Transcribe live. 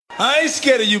I ain't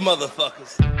scared of you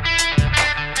motherfuckers.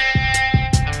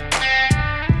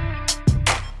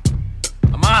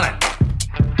 I'm on it.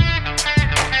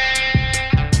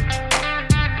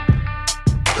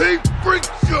 Hey, Freak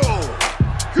Show!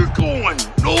 You're going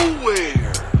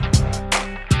nowhere!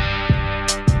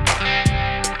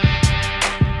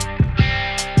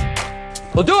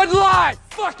 We'll do it live!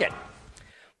 Fuck it!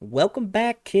 Welcome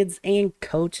back, kids and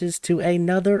coaches, to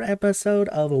another episode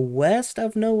of West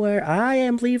of Nowhere. I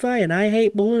am Levi, and I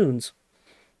hate balloons.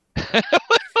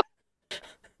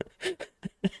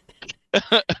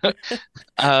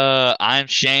 I'm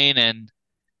Shane, and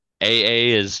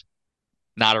AA is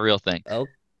not a real thing. Oh,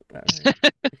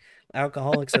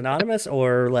 Alcoholics Anonymous,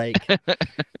 or like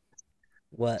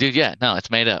what? Dude, yeah, no, it's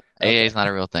made up. Okay. AA is not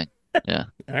a real thing. Yeah,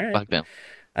 All right. fuck them.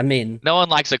 I mean, No one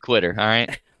likes a quitter, all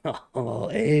right? oh,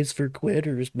 A's for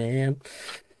quitters, man.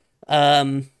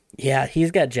 Yeah,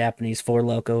 he's got Japanese Four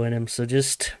Loko in him, so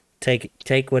just take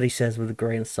what he says with a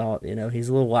grain of salt. You know, he's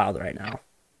a little wild right now.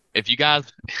 If you guys,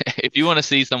 if you want to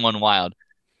see someone wild,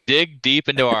 dig deep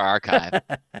into our archive.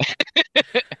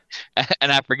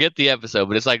 And I forget the episode,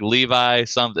 but it's like Levi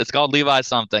something. It's called Levi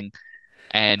something.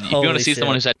 And if you want Holy to see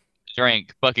someone shit. who's had a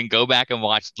drink, fucking go back and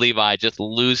watch Levi just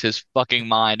lose his fucking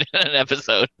mind in an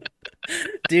episode.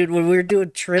 Dude, when we were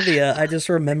doing trivia, I just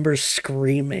remember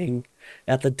screaming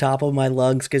at the top of my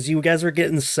lungs because you guys were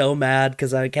getting so mad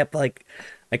because I kept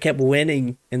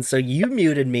winning, and so you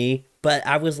muted me, but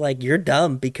I was like, "You're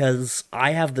dumb," because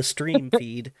I have the stream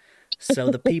feed, so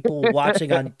the people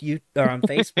watching on or on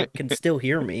Facebook can still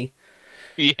hear me,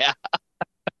 Yeah.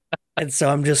 and so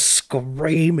I'm just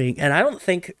screaming, and I don't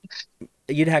think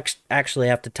you'd actually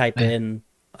have to type in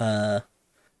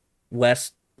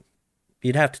West.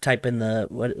 You'd have to type in the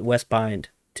West Bind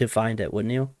to find it,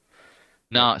 wouldn't you?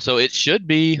 No, so it should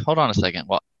be. Hold on a second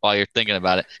while you're thinking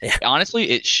about it. Yeah. Honestly,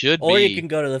 it should Or be. you can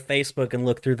go to the Facebook and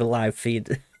look through the live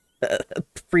feed,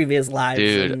 previous lives,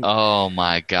 Dude, and oh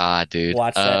my God, dude.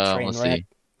 watch that train Let's wreck see.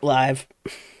 live.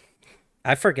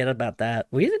 I forget about that.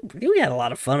 We had a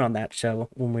lot of fun on that show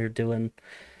when we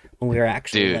were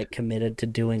actually Dude. like committed to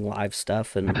doing live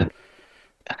stuff, and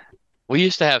We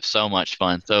used to have so much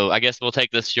fun. So I guess we'll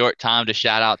take this short time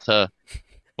to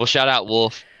we'll shout out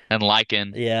Wolf and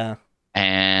Lycan, yeah,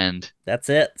 and that's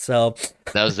it. So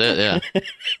that was it. Yeah.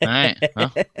 All right.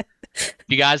 Well,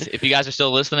 if you guys are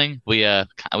still listening, we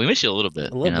miss you a little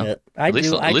bit. a little bit. I At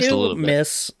least do. a I do little bit.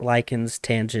 miss Lycan's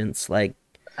tangents, like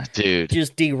Dude.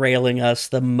 just derailing us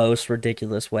the most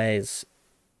ridiculous ways.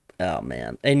 Oh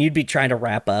man, and you'd be trying to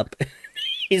wrap up.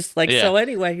 He's like, Yeah. so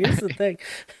anyway, here's the thing.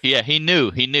 Yeah, he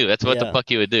knew. That's what Yeah. the fuck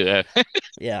he would do.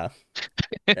 Yeah,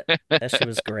 that shit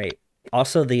was great.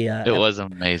 Also, the It was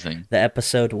amazing. the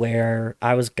episode where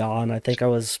I was gone. I think I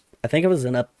was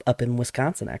in up in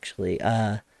Wisconsin actually,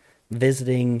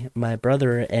 visiting my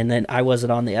brother, and then I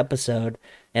wasn't on the episode,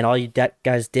 and all you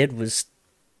guys did was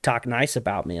talk nice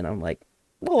about me, and I'm like,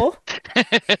 oh,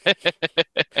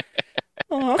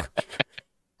 oh,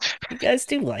 you guys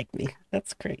do like me.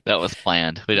 That's great. That was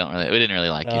planned. We didn't really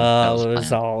like you. That was Oh, it was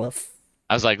planned. all.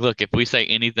 I was like, look, if we say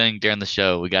anything during the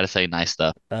show, we got to say nice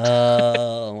stuff.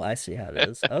 Oh, I see how it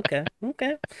is. Okay,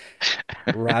 okay.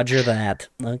 Roger that.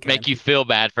 Okay, Make you feel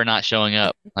bad for not showing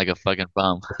up like a fucking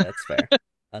bum. that's fair.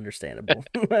 Understandable.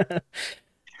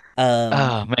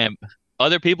 Oh man,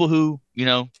 other people who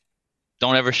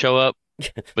don't ever show up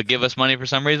but give us money for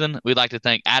some reason, we'd like to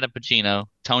thank Adam Pacino,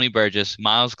 Tony Burgess,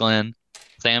 Miles Glenn,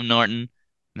 Sam Norton,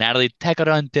 Natalie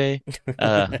Tecadante,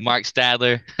 Mark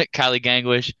Stadler, Kylie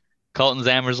Gangwish, Colton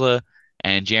Zamersla,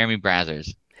 and Jeremy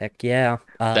Brazzers. Heck yeah.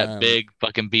 That big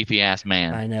fucking beefy ass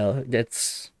man. I know.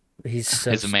 He's so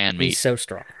It's a man meat. he's so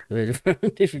strong.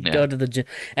 If you Yeah. go to the gym,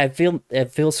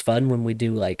 it feels fun when we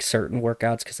do like certain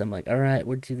workouts because I'm like, all right,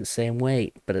 we're doing the same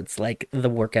weight, but it's like the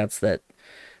workouts that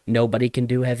nobody can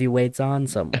do heavy weights on.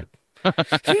 So I'm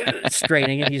like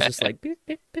straining, and he's just like beep,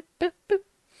 beep, beep, beep, beep,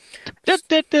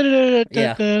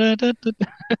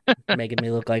 making me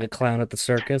look like a clown at the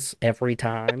circus every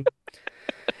time.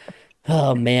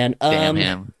 Oh man. Damn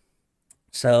him.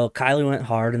 So Kylie went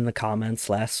hard in the comments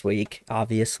last week,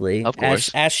 obviously, Of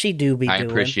course. as she do be I doing.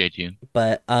 appreciate you.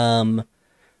 But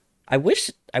I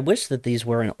wish that these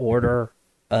were in order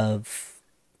of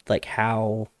like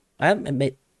how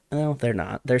no, they're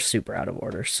not. They're super out of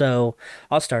order. So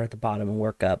I'll start at the bottom and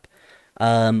work up.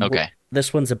 Okay.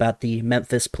 This one's about the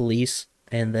Memphis police,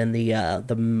 and then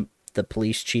the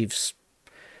police chief's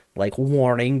like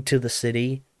warning to the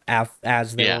city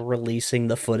as they're Yeah. releasing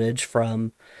the footage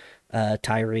from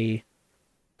Tyree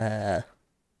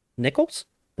Nichols.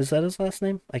 Is that his last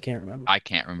name? I can't remember. I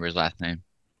can't remember his last name.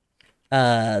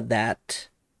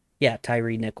 Yeah,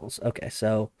 Tyree Nichols. Okay,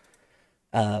 so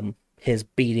his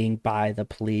beating by the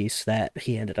police that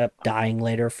he ended up dying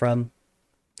later from.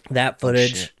 That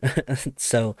footage.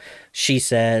 So she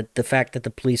said the fact that the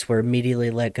police were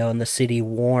immediately let go and the city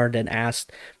warned and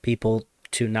asked people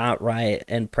to not riot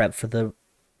and prep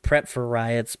for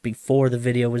riots before the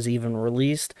video was even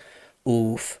released.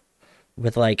 Oof.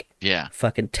 With like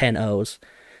fucking 10 O's.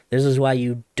 This is why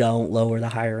you don't lower the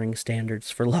hiring standards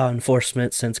for law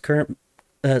enforcement since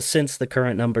the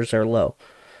current numbers are low.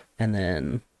 And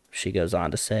then she goes on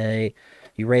to say,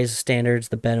 you raise the standards,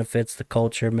 the benefits, the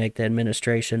culture, make the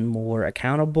administration more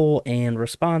accountable and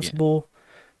responsible.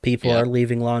 People are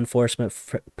leaving law enforcement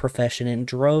profession in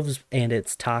droves, and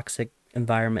it's toxic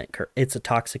environment. It's a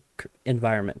toxic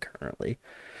environment currently.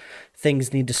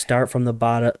 Things need to start from the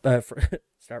bottom,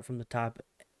 start from the top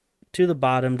to the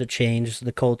bottom to change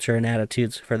the culture and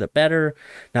attitudes for the better,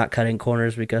 not cutting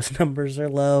corners because numbers are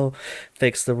low,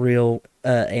 fix the real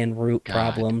and root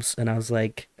problems. And I was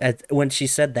like, when she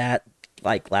said that,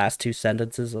 like last two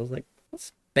sentences, I was like,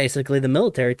 that's basically the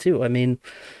military too. I mean,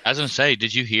 I was gonna say,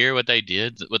 did you hear what they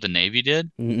did, what the Navy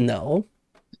did? No.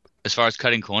 As far as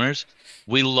cutting corners,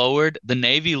 the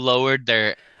Navy lowered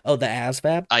their the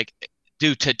ASVAB? like,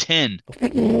 dude, to 10.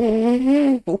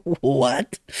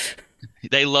 What?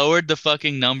 They lowered the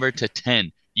fucking number to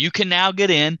 10. You can now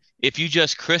get in if you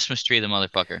just Christmas tree the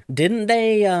motherfucker. Didn't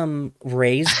they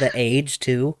raise the age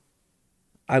too?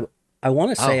 I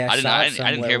want to say I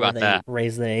didn't hear about that.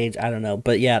 Raise the age. I don't know,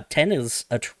 but yeah, 10 is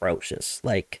atrocious.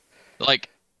 Like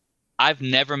I've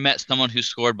never met someone who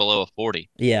scored below a 40.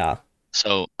 Yeah.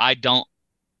 So I don't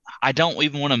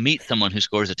even want to meet someone who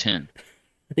scores a 10.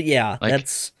 Yeah, Like,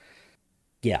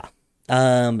 yeah.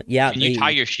 Can you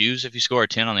tie your shoes if you score a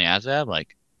 10 on the ASVAB?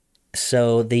 Like,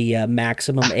 so the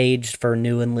maximum age for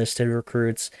new enlisted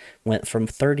recruits went from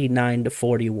 39 to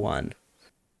 41.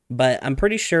 But I'm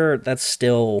pretty sure that's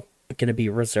still going to be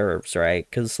reserves, right?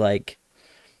 Because, like,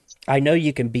 I know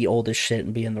you can be old as shit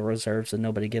and be in the reserves and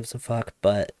nobody gives a fuck,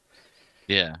 but...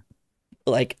 Yeah.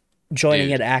 Like,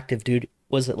 joining at active duty,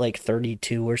 was it like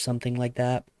 32 or something like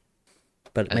that?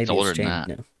 But It's maybe older it's than changed.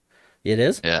 that. No. It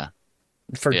is? Yeah.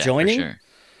 For Yeah, joining? For sure.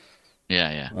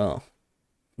 Yeah. Oh.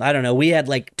 I don't know. We had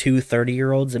like 2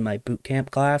 30-year-olds in my boot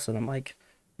camp class, and I'm like,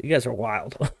 you guys are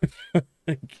wild.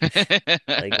 Like,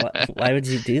 why would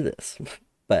you do this?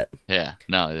 But Yeah.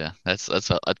 No, yeah. That's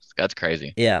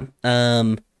crazy. yeah.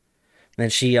 Then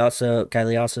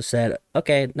Kylie also said,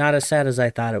 okay, not as sad as I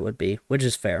thought it would be, which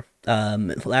is fair.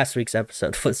 Last week's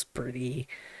episode was pretty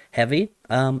heavy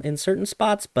in certain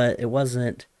spots, but it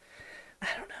wasn't, I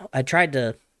don't know. I tried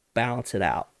to balance it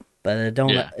out, but it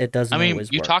doesn't always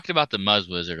you work. talked about the Muzz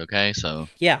Wizard, okay? So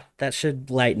Yeah, that should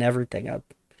lighten everything up.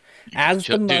 As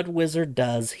the Mud Wizard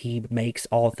does, he makes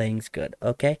all things good,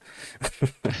 okay?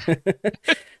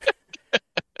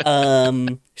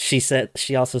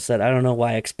 She also said, I don't know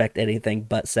why I expect anything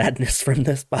but sadness from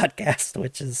this podcast,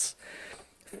 which is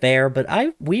fair, but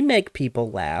we make people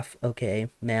laugh, okay,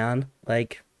 man?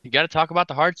 Like, you got to talk about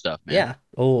the hard stuff, man. yeah.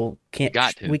 Oh, we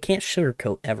can't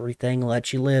sugarcoat everything.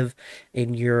 Let you live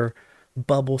in your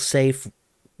bubble-safe,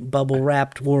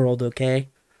 bubble-wrapped world, okay?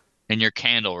 In your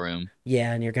candle room.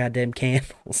 Yeah, and your goddamn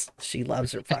candles. She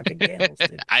loves her fucking candles,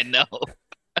 dude. I know.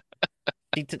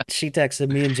 She texted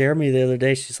me and Jeremy the other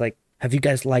day. She's like, have you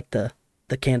guys liked the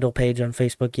candle page on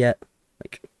Facebook yet?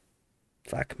 Like,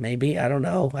 fuck, maybe. I don't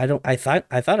know. I thought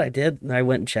I did, and I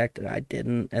went and checked, and I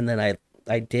didn't. And then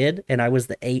I did, and I was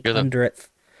the 800th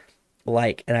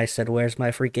like, and I said, where's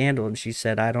my free candle? And she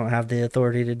said, I don't have the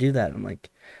authority to do that. I'm like,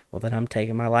 well, then I'm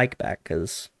taking my like back,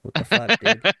 because what the fuck,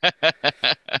 dude?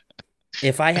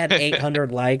 If I had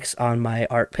 800 likes on my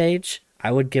art page,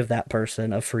 I would give that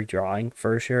person a free drawing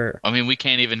for sure. I mean, we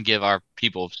can't even give our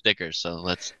people stickers, so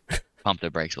let's pump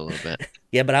the brakes a little bit.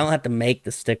 Yeah, but I don't have to make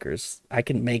the stickers. I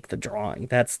can make the drawing.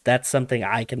 That's something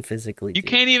I can physically do. You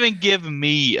can't even give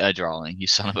me a drawing, you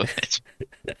son of a bitch.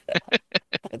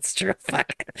 That's true.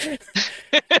 Fuck.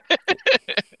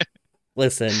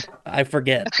 Listen, I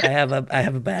forget. I have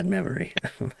a bad memory.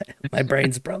 My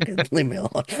brain's broken. Leave me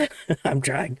alone. I'm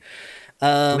trying.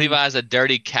 Levi's a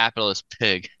dirty capitalist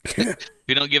pig. If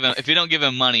you don't give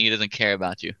him money, he doesn't care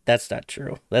about you. That's not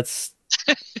true. That's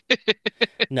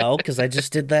no, because I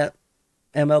just did that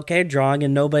MLK drawing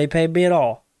and nobody paid me at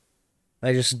all.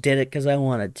 I just did it because I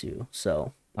wanted to.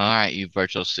 So all right, you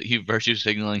virtue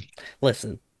signaling.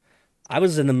 Listen, I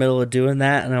was in the middle of doing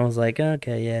that and I was like,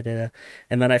 okay, yeah,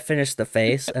 and then I finished the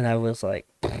face and I was like,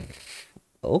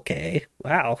 okay,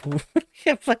 wow.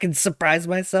 I fucking surprised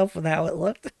myself with how it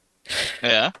looked.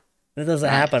 Yeah. It doesn't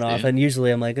happen often.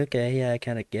 Usually I'm like, okay, yeah, I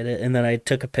kind of get it. And then I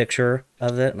took a picture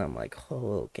of it and I'm like,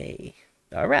 oh, okay.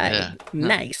 All right. Yeah.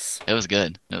 Nice. It was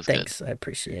good. It was good. Thanks. I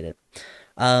appreciate it.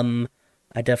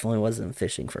 I definitely wasn't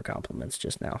fishing for compliments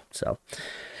just now. So,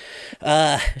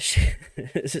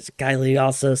 Kylie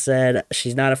also said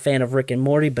she's not a fan of Rick and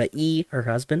Morty, but her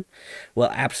husband, will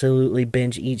absolutely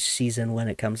binge each season when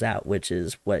it comes out, which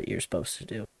is what you're supposed to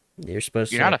do. You're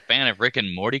not a fan of Rick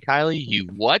and Morty, Kylie? You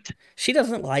what? She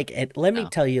doesn't like it. Let me No.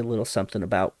 tell you a little something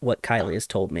about what Kylie has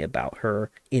told me about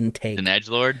her intake An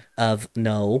edgelord? of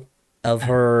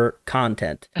her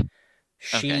content.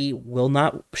 She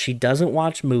Okay. she doesn't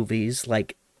watch movies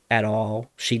like at all.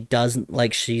 She doesn't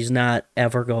like, she's not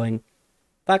ever going,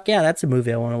 fuck yeah, that's a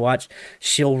movie I want to watch.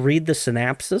 She'll read the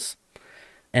synopsis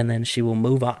and then she will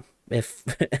move on.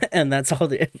 And that's all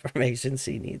the information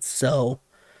she needs. So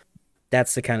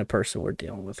that's the kind of person we're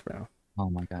dealing with now. Oh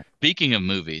my God. Speaking of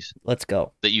movies Let's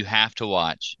go. that you have to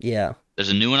watch, Yeah. there's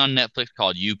a new one on Netflix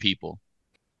called You People.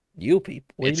 You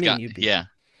people. What do you mean you people? Yeah,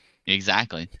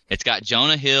 exactly. It's got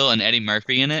Jonah Hill and Eddie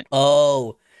Murphy in it.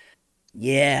 Oh,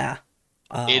 yeah.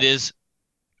 It is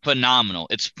phenomenal.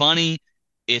 It's funny.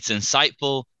 It's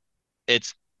insightful.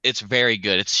 It's very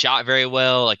good. It's shot very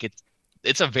well. Like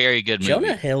it's a very good movie.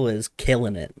 Jonah Hill is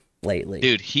killing it lately.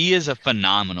 Dude, he is a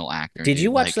phenomenal actor. Did dude.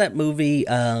 you watch Like, that movie,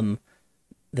 the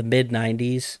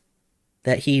mid-90s,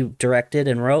 that he directed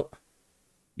and wrote?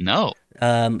 No.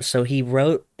 So he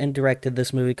wrote and directed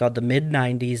this movie called The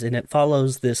Mid-90s, and it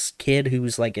follows this kid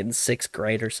who's like in 6th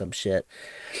grade or some shit.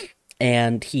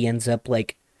 And he ends up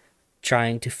like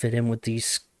trying to fit in with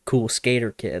these cool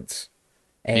skater kids.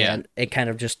 And it kind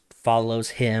of just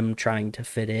follows him trying to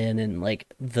fit in and like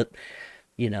the,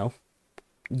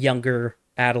 younger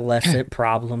adolescent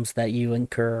problems that you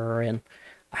incur. And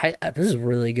this is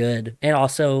really good. And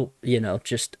also,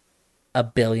 just a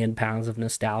billion pounds of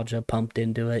nostalgia pumped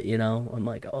into it, I'm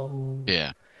like, oh.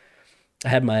 Yeah.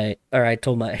 I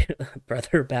told my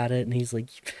brother about it, and he's like,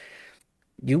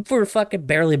 you were fucking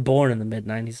barely born in the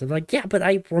mid-90s. I'm like, yeah, but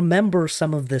I remember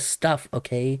some of this stuff,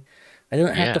 okay? I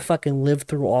didn't have to Yeah. fucking live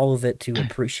through all of it to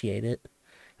appreciate it.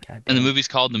 God And the damn. movie's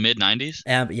called The Mid-90s.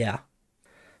 Yeah,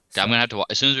 I'm gonna have to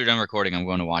as soon as we're done recording, I'm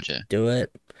going to watch it. do it.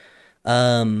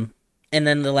 And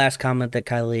then the last comment that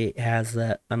Kylie has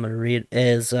that I'm going to read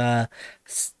is,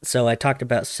 so I talked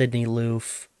about Sydney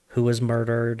Loof, who was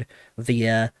murdered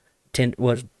via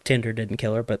Tinder didn't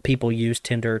kill her, but people used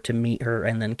Tinder to meet her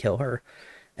and then kill her.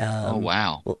 Oh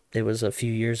wow. Well, it was a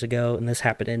few years ago, and this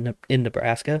happened in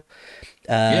Nebraska.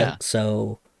 Yeah.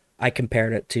 So I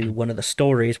compared it to one of the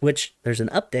stories, which there's an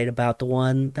update about the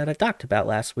one that I talked about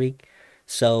last week.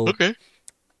 So Okay.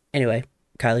 anyway,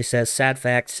 Kylie says, sad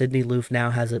fact, Sydney Loof now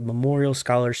has a memorial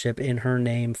scholarship in her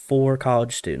name for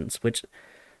college students, which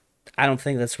I don't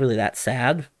think that's really that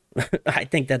sad. I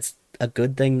think that's a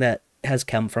good thing that has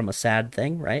come from a sad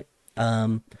thing, right?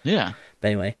 Yeah. But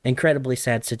anyway, incredibly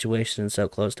sad situation and so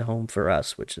close to home for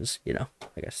us, which is,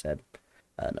 like I said,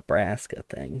 a Nebraska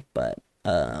thing. But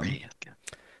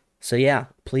so yeah,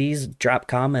 please drop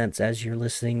comments as you're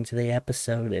listening to the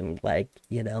episode and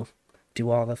do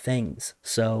all the things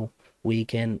so we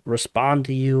can respond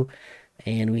to you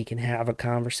and we can have a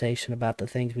conversation about the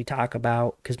things we talk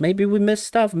about, because maybe we miss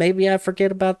stuff, maybe I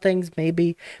forget about things,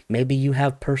 maybe you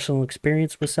have personal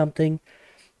experience with something.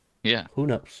 Yeah. Who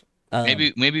knows?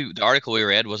 Maybe the article we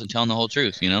read wasn't telling the whole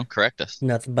truth, correct us.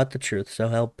 Nothing but the truth, so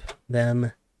help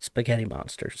them spaghetti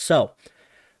monsters. So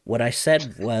what I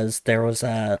said was, there was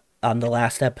on the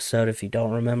last episode, if you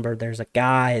don't remember, there's a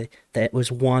guy that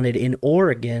was wanted in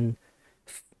Oregon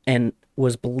and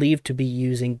was believed to be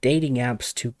using dating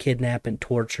apps to kidnap and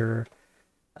torture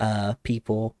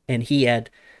people, and he had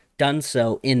done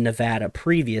so in Nevada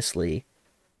previously.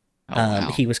 Oh,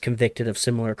 wow. He was convicted of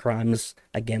similar crimes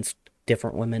against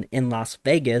different women in Las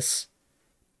Vegas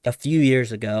a few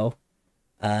years ago.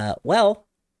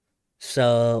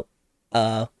 So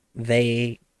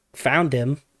they found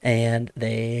him, and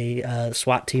they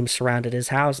SWAT team surrounded his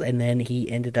house, and then he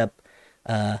ended up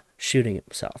shooting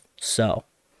himself. So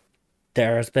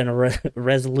there has been a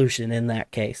resolution in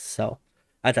that case. So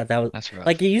I thought that was, That's rough.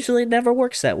 like, it usually never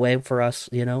works that way for us.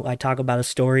 I talk about a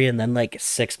story and then like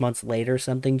 6 months later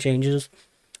something changes.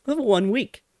 1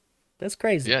 week. That's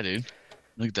crazy. Yeah, dude.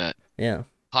 Look at that. Yeah.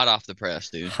 Hot off the press,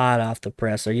 dude. Hot off the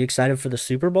press. Are you excited for the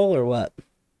Super Bowl or what?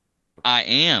 I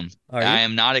am. Are you? I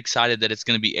am not excited that it's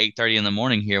going to be 8:30 in the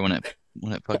morning here when it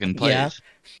fucking plays. Yeah.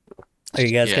 Are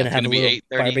you guys Yeah, gonna it's have gonna a be little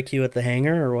 8:30. barbecue at the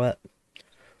hangar or what?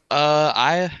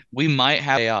 We might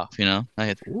have a day off,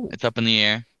 Ooh, It's up in the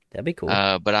air. that'd be cool.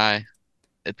 But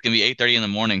it's gonna be 8:30 in the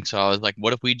morning, so I was like,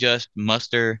 what if we just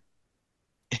muster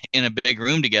in a big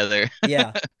room together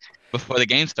Yeah, before the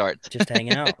game starts? just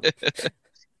hang out.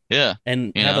 Yeah.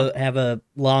 and You have know? a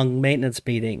long maintenance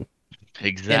meeting.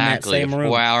 Exactly. same A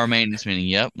room. 4-hour maintenance meeting.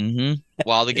 Yep.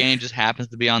 While the game just happens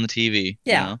to be on the TV. You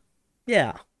Yeah. know?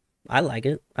 Yeah. I like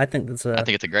it. I think that's I a.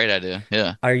 think it's a great idea.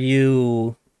 Yeah. Are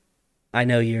you? I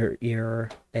know you're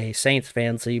a Saints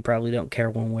fan, so you probably don't care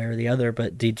one way or the other.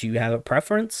 But did you have a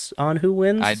preference on who I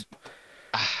wins?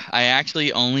 I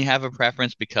actually only have a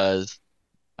preference because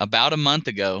about a month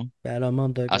ago, Bad on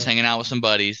Monday. I was hanging out with some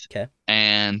buddies, Okay.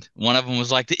 and one of them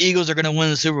was like, "The Eagles are going to win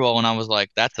the Super Bowl," and I was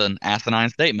like, "That's an asinine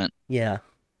statement Yeah.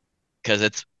 because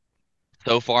it's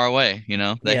so far away." You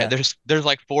know, Yeah. there's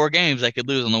like 4 games they could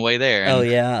lose on the way there, Oh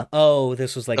and yeah. Oh,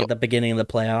 this was like so, at the beginning of the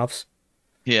playoffs.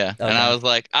 yeah, and Okay. I was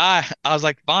like, I was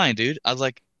like, fine, dude. I was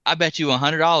like, I bet you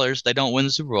 $100 they don't win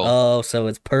the Super Bowl Oh, so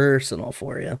it's personal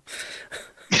for you.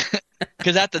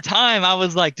 because at the time I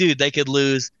was like, dude, they could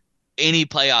lose any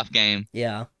playoff game,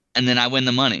 Yeah. and then I win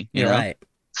the money. You You're know, right.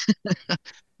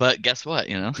 but guess what?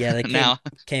 You know, Yeah, they now,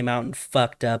 came out and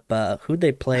fucked up. Who'd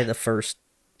they play the first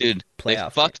dude, they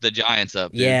playoff fucked the Giants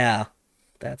up, dude. Yeah,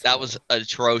 that's That was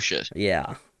atrocious.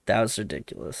 yeah, that was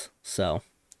ridiculous. So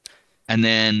And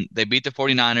then they beat the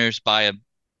 49ers by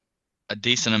a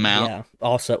decent amount. yeah.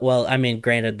 Also, well, I mean,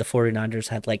 granted, the 49ers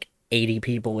had like 80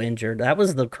 people injured. That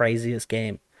was the craziest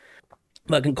game.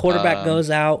 But when quarterback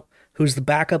goes out, who's the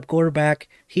backup quarterback?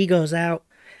 He goes out,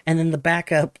 and then the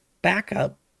backup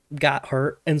got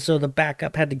hurt, and so the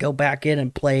backup had to go back in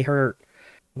and play hurt. I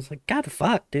was like, God,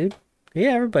 fuck, dude.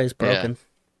 Yeah, everybody's broken.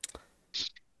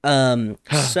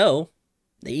 So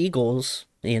the Eagles,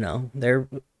 they're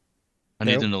I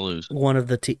need them to lose. one of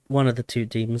the two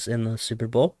teams in the Super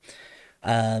Bowl.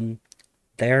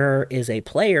 There is a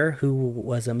player who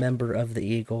was a member of the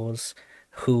Eagles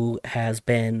who has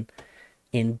been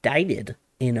indicted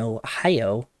in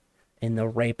Ohio in the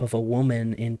rape of a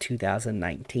woman in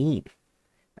 2019.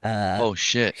 Oh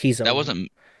shit. That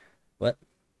wasn't what?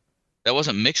 That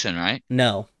wasn't Mixon, right?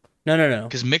 No.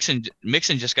 Because Mixon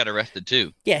just got arrested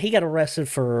too. Yeah, he got arrested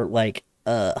for like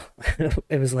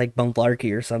it was like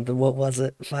malarkey or something. What was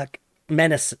it? Fuck,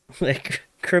 menace, like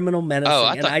criminal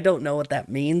menacing. And I don't know what that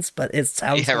means, but it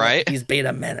sounds like right? he's being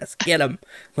a menace. Get him,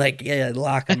 like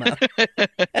lock him up.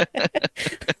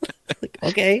 Like,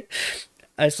 okay.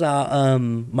 I saw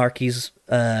Marquise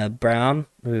Brown,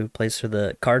 who plays for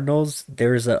the Cardinals.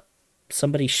 There's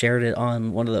somebody shared it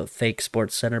on one of the fake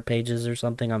Sports Center pages or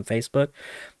something on Facebook.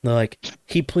 They're like,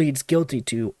 he pleads guilty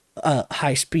to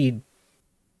high speed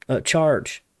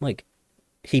charge. Like,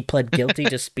 he pled guilty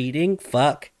to speeding?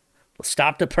 Fuck.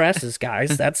 Stop the presses,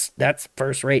 guys. That's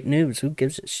first rate news. Who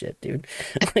gives a shit, dude?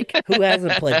 Like, who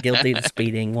hasn't pled guilty to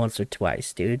speeding once or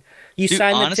twice, dude? You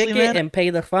sign honestly, the ticket man, and pay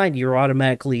the fine, you're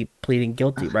automatically pleading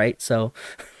guilty, right? So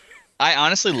I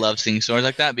honestly love seeing stories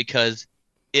like that because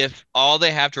if all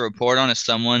they have to report on is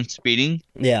someone speeding,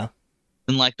 yeah.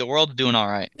 then like the world's doing all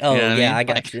right. Oh, You know what yeah, I mean?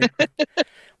 I got you.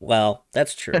 Well,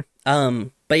 that's true.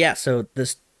 But yeah, so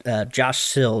this Josh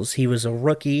Sills, he was a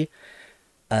rookie.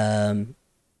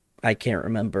 I can't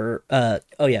remember.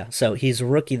 Oh yeah, so he's a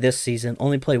rookie this season.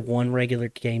 Only played one regular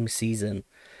game season,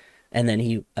 and then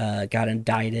he got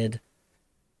indicted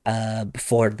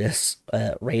before this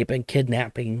rape and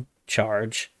kidnapping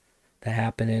charge that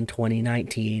happened in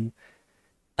 2019.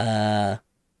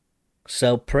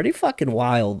 So pretty fucking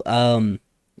wild.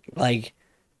 Like,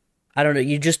 I don't know.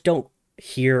 You just don't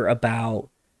hear about.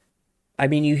 I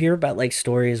mean, you hear about like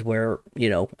stories where,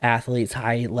 athletes,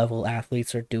 high level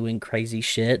athletes are doing crazy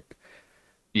shit.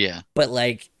 Yeah. But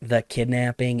like the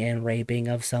kidnapping and raping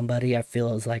of somebody, I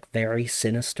feel is like very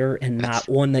sinister and not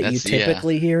one that you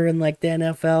typically hear in like the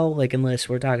NFL. Like, unless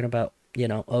we're talking about,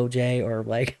 OJ or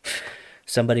like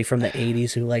somebody from the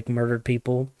 80s who like murdered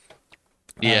people.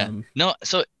 Yeah. No,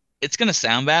 so it's going to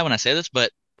sound bad when I say this, but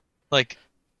like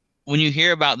when you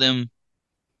hear about them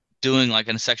doing like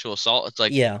a sexual assault, it's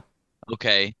like, yeah.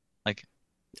 Okay, like,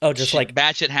 oh, just like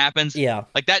bad shit happens. Yeah,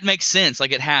 like that makes sense.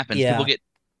 Like it happens. Yeah. People get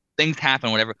things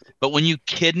happen, whatever. But when you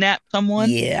kidnap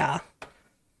someone, yeah,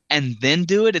 and then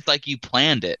do it, it's like you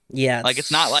planned it. Yeah, like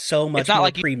it's not like so much it's not more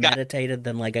like premeditated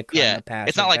than like a crime of passion.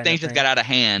 It's not like things just got out of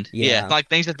hand. Yeah. It's not like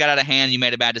things just got out of hand. You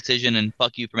made a bad decision, and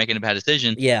fuck you for making a bad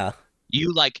decision. Yeah,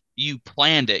 you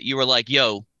planned it. You were like,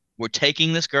 yo, we're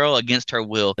taking this girl against her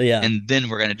will, and then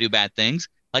we're gonna do bad things.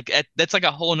 Like that's like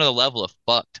a whole another level of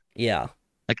fucked. Yeah.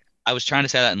 I was trying to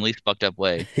say that in the least fucked up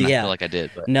way. And I feel like I did.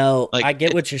 But no, like, I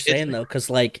get what you're saying though, because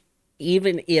like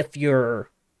even if you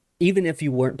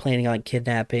weren't planning on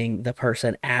kidnapping the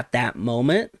person at that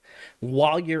moment,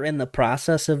 while you're in the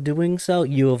process of doing so,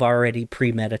 you have already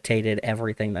premeditated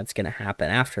everything that's going to happen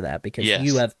after that, because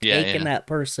you have taken that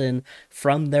person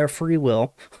from their free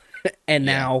will, and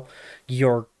now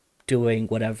you're doing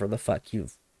whatever the fuck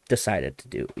you've decided to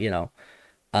do, you know.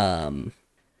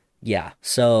 Yeah,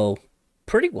 so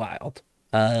pretty wild.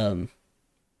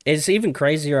 It's even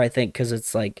crazier, I think, because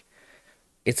it's like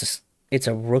it's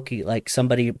a rookie, like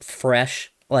somebody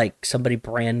fresh, like somebody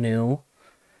brand new.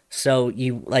 So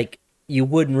you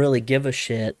wouldn't really give a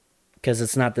shit because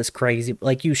it's not this crazy.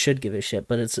 Like you should give a shit,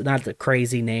 but it's not the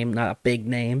crazy name, not a big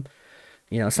name.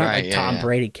 You know, it's not Right, like yeah, Tom yeah.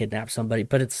 Brady kidnapped somebody,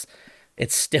 but it's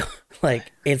still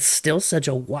like it's still such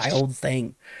a wild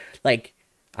thing. Like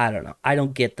I don't know. I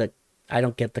don't get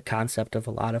the concept of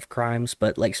a lot of crimes,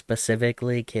 but like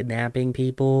specifically kidnapping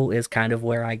people is kind of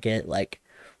where I get like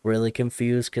really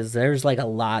confused because there's like a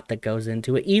lot that goes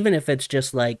into it. Even if it's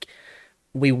just like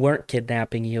we weren't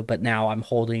kidnapping you, but now I'm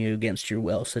holding you against your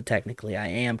will, so technically I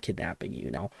am kidnapping you,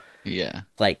 you know. Yeah.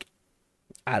 Like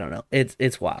I don't know.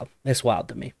 It's wild. It's wild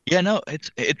to me. Yeah, no, it's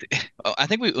I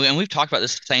think we've talked about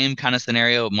this same kind of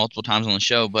scenario multiple times on the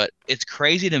show, but it's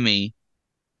crazy to me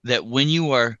that when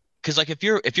you are, because like if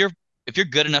you're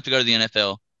good enough to go to the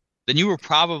NFL, then you were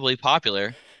probably popular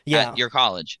at Yeah. your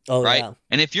college, Oh right? yeah.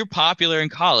 And if you're popular in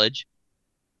college,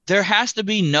 there has to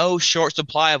be no short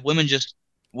supply of women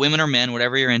or men,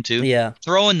 whatever you're into, Yeah.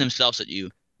 throwing themselves at you.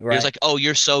 You're just Right. like, oh,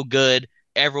 you're so good,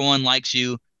 everyone likes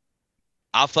you.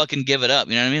 I'll fucking give it up.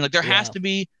 You know what I mean? Like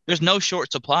Yeah. there's no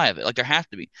short supply of it. Like there has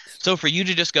to be. So for you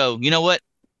to just go, you know what?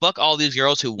 Fuck all these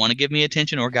girls who want to give me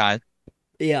attention or guys.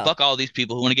 Yeah. Fuck all these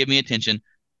people who want to give me attention.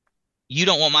 You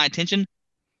don't want my attention?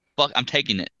 Fuck, I'm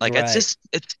taking it. Like Right.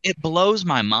 it blows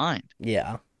my mind.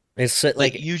 Yeah. It's Like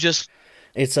like you just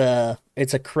it's a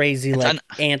crazy it's like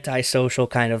antisocial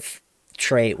kind of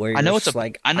trait where I you're know just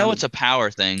like I know it's a power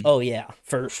thing. oh yeah,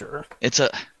 for sure. It's a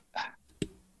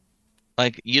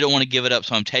like you don't want to give it up,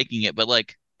 so I'm taking it. But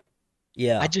like I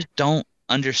Yeah. just don't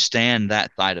understand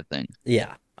that side of things.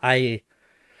 Yeah. I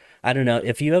don't know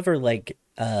if you ever like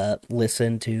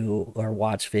listen to or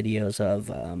watch videos of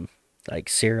like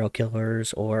serial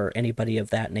killers or anybody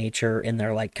of that nature in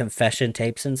their like confession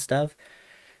tapes and stuff.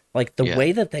 Like the Yeah.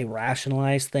 way that they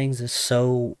rationalize things is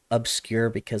so obscure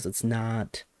because it's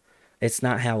not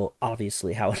how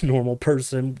obviously how a normal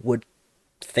person would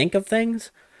think of things.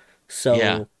 Yeah.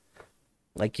 So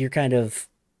like you're kind of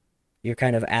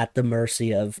at the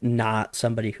mercy of not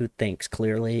somebody who thinks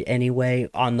clearly anyway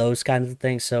on those kinds of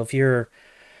things. So if you're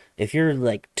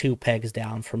like two pegs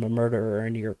down from a murderer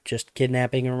and you're just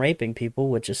kidnapping and raping people,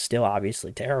 which is still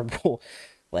obviously terrible,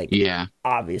 like Yeah.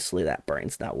 obviously that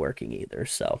brain's not working either.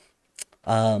 So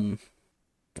um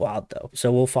wild though. So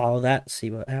we'll follow that,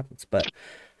 see what happens. But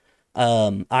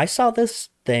I saw this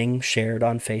thing shared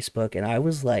on Facebook and I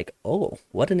was like, "Oh,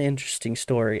 what an interesting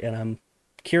story." And I'm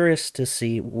curious to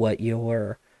see what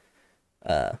your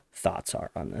thoughts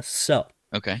are on this. So,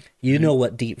 Okay. you know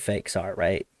what deep fakes are,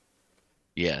 right?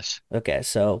 Yes. Okay,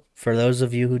 so for those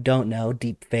of you who don't know,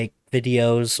 deep fake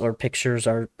videos or pictures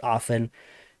are often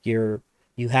you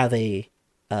have a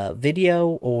video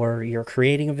or you're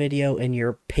creating a video and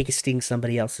you're pasting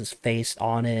somebody else's face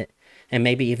on it and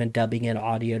maybe even dubbing in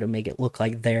audio to make it look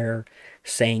like they're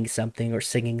saying something or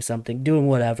singing something, doing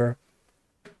whatever.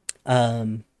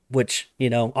 Which, you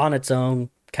know, on its own,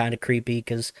 kind of creepy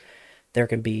because there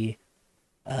can be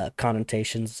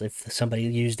connotations if somebody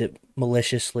used it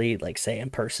maliciously, like say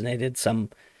impersonated some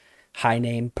high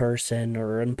name person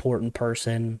or important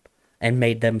person and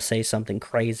made them say something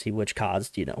crazy, which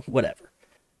caused, you know, whatever.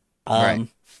 Right.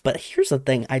 But here's the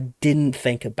thing I didn't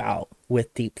think about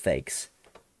with deepfakes.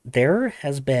 There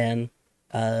has been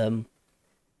a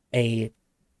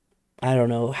I don't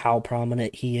know how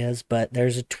prominent he is, but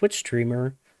there's a Twitch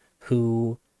streamer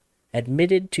who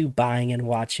admitted to buying and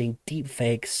watching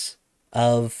deepfakes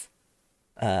of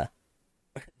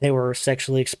they were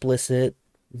sexually explicit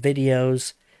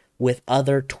videos with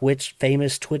other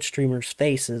famous Twitch streamers'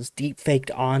 faces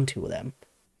deepfaked onto them.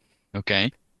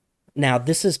 Okay. Now,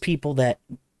 this is people that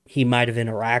he might have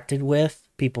interacted with,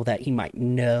 people that he might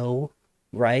know,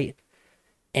 right?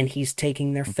 And he's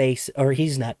taking their face, or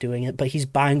he's not doing it, but he's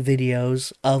buying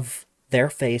videos of their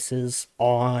faces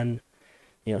on,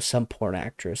 you know, some porn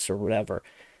actress or whatever,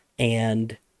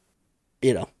 and,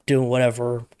 you know, doing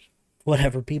whatever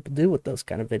people do with those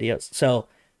kind of videos. So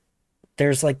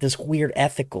there's like this weird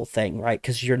ethical thing, right?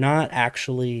 Because you're not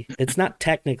actually, it's not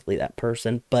technically that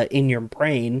person, but in your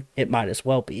brain, it might as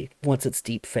well be. Once it's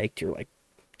deep faked, you're like,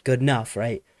 good enough,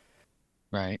 right?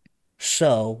 Right.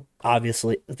 So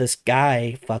obviously, this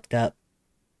guy fucked up.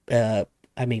 I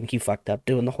mean, he fucked up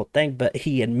doing the whole thing, but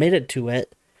he admitted to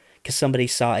it because somebody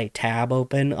saw a tab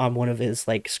open on one of his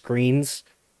like screens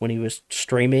when he was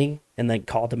streaming, and then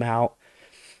called him out,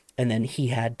 and then he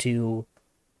had to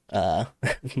uh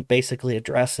basically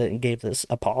addressed it and gave this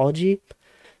apology.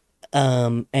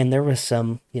 And there was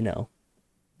some,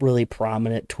 really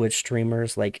prominent Twitch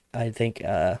streamers, like I think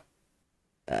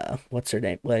what's her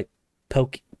name? Like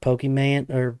Pokimane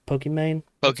or Pokimane?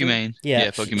 Pokimane.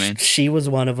 Yeah, Pokimane. she was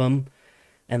one of them,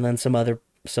 and then some other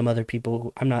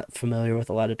people I'm not familiar with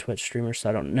a lot of Twitch streamers, so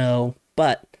I don't know.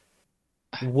 But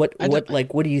what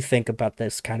do you think about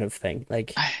this kind of thing?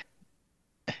 Like,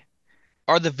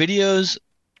 Are the videos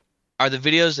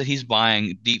that he's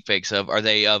buying deepfakes of, are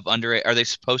they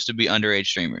supposed to be underage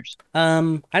streamers?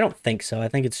 I don't think so. I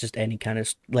think it's just any kind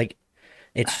of like,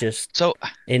 it's just So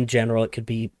in general it could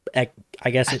be. I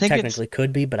guess I it think technically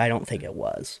could be, but I don't think it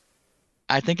was.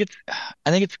 I think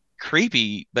it's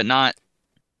creepy, but not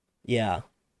Yeah,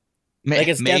 like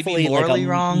it's maybe definitely morally like a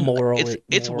wrong.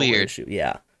 It's moral weird. issue.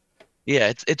 Yeah,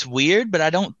 Yeah, it's weird, but I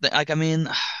don't like. I mean,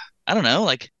 I don't know.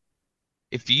 Like,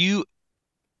 if you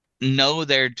know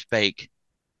they're fake,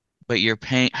 but you're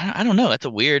paying, I don't know. That's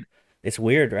a weird. it's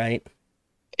weird, right?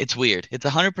 It's weird. It's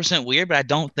 100% weird, but I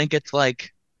don't think it's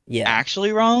like Yeah.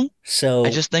 actually wrong. I So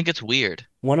just think it's weird.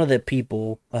 one of the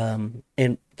people,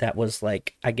 in that was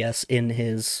like, I guess in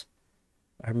his,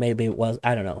 or maybe it was,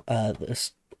 I don't know.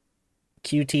 This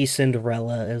QT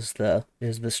Cinderella is the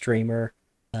streamer,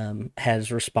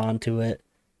 has respond to it,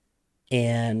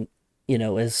 and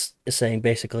is saying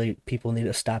basically people need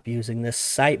to stop using this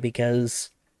site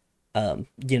because,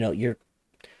 you're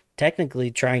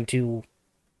technically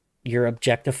you're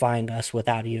objectifying us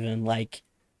without even like,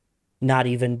 not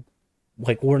even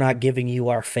like, we're not giving you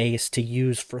our face to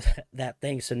use for that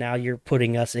thing. So now you're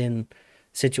putting us in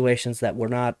situations that we're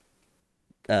not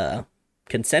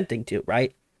consenting to,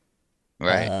 right?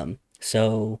 Right.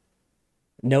 So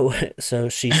no, so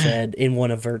she said in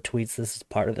one of her tweets, this is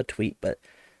part of the tweet, but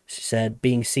she said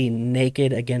being seen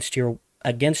naked against your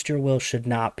will should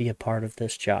not be a part of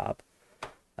this job.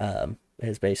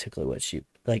 Is basically what she,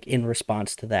 like, in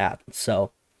response to that.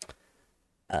 So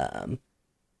and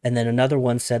then another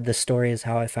one said, "This story is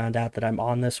how I found out that I'm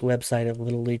on this website. I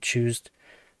literally choose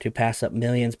to pass up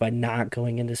millions by not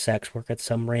going into sex work at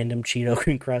some random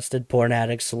Cheeto-encrusted porn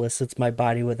addict solicits my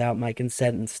body without my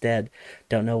consent instead.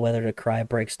 Don't know whether to cry,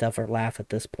 break stuff, or laugh at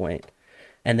this point."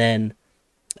 And then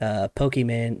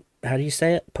Pokimane, how do you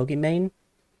say it? Pokimane?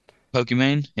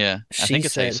 Pokimane? Yeah. I She think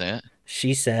it's how you said, say it.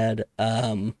 she said,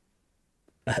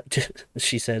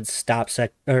 she said, stop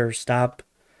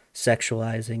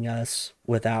sexualizing us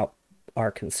without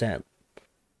our consent.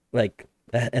 Like,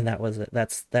 and that was it.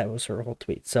 That was her whole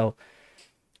tweet. So,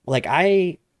 like,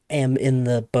 I am in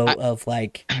the boat of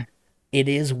like, it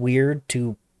is weird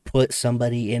to put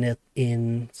somebody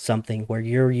in something where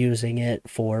you're using it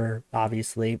for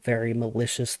obviously very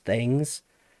malicious things,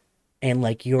 and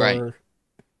like Right.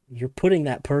 you're putting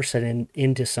that person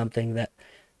into something that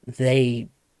they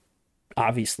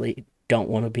obviously don't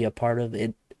want to be a part of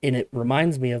it. And it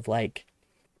reminds me of like,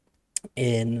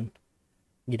 in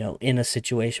in a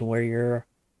situation where you're,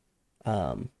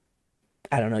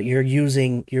 I don't know,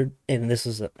 and this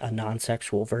is a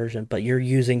non-sexual version, but you're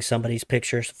using somebody's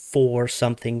pictures for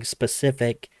something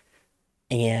specific,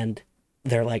 and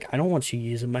they're like, I don't want you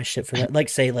using my shit for that. Like,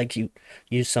 say, like, you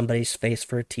use somebody's face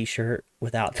for a t-shirt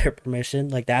without their permission,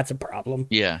 like, that's a problem.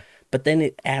 Yeah. But then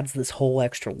it adds this whole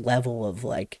extra level of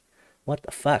like, what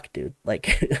the fuck, dude?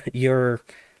 Like, you're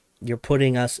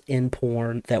putting us in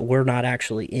porn that we're not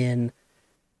actually in,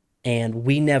 and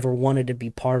we never wanted to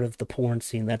be part of the porn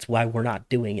scene. That's why we're not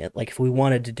doing it. Like, if we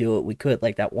wanted to do it, we could.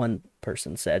 Like that one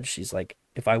person said, she's like,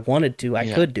 if I wanted to, I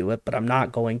Yeah. could do it, but I'm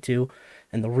not going to.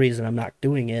 And the reason I'm not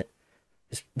doing it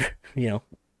is,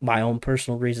 my own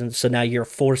personal reasons. So now you're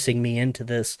forcing me into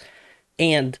this,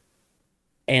 and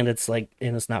it's like,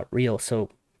 and it's not real. So,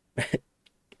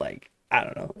 like, I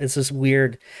don't know. It's this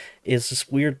weird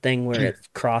thing where it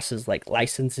crosses like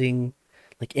licensing,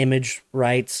 like image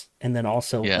rights, and then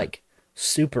also Yeah. like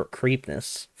super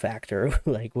creepness factor,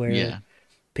 like where Yeah.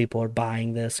 people are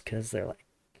buying this because they're like,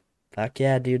 fuck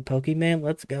yeah, dude, Pokemon,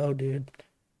 let's go, dude.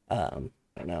 I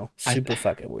don't know, I super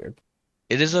fucking weird.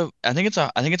 I think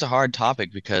it's a hard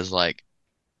topic because like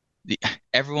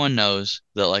everyone knows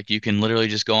that like you can literally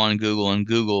just go on Google and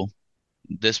Google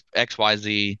this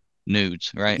XYZ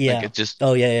nudes, right? Like Yeah.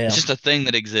 Oh yeah, yeah, it's just a thing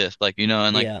that exists, like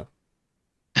and like yeah,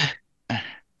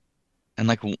 and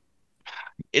like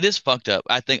it is fucked up.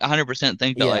 I think 100%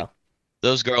 think that yeah. like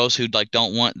those girls who like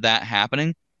don't want that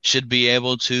happening should be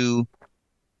able to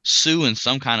sue in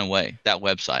some kind of way that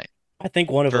website I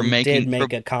think one of for them did making for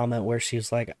make a comment where she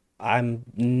was like,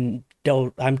 I'm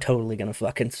totally gonna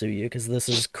fucking sue you because this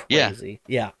is yeah, crazy.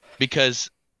 Yeah,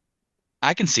 because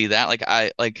I can see that.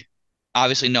 Like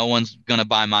obviously no one's gonna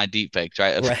buy my deep fakes,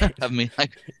 right? Right. Of me,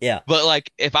 like, Yeah. but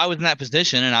like if I was in that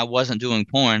position and I wasn't doing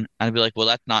porn, I'd be like, well,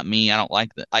 that's not me. I don't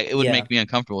like that. It would Yeah. make me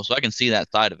uncomfortable. So I can see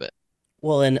that side of it.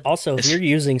 Well, and also if It's, you're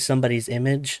using somebody's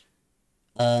image,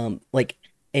 like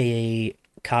a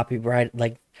copyright,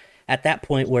 like at that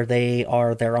point where they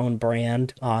are their own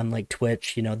brand on like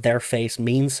Twitch, their face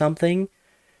means something,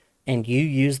 and you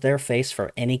use their face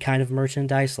for any kind of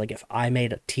merchandise. Like if I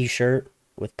made a T-shirt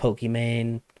with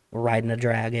Pokimane riding a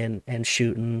dragon and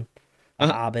shooting a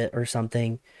hobbit or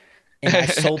something, and I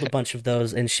sold a bunch of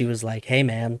those, and she was like, "Hey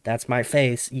man, that's my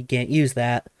face. You can't use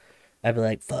that." I'd be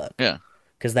like, "Fuck," yeah,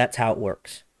 because that's how it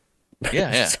works.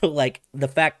 yeah, yeah, So like the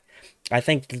fact, I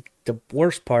think the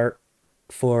worst part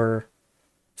for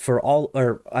all,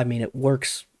 or I mean, it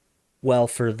works well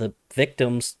for the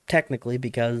victims technically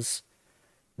because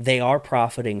they are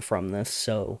profiting from this,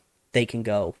 so they can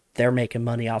go. They're making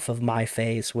money off of my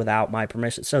face without my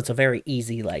permission. So it's a very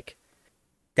easy, like,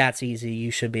 that's easy.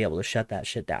 You should be able to shut that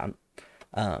shit down.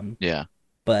 yeah,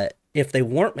 But if they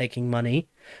weren't making money,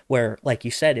 where, like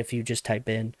you said, if you just type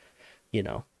in, you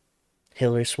know,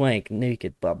 Hillary Swank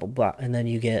naked, blah blah blah, and then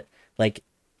you get like,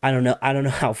 I don't know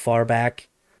how far back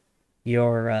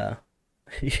your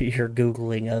your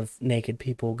googling of naked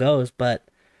people goes, but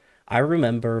I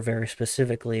remember very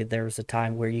specifically there was a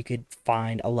time where you could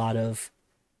find a lot of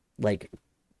like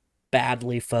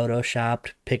badly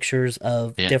photoshopped pictures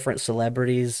of yeah, different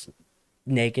celebrities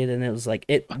naked, and it was like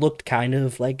it looked kind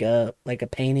of like a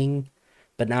painting,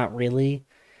 but not really.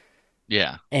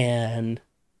 yeah, And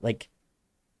like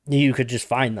you could just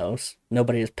find those.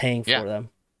 Nobody is paying for yeah, them.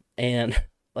 And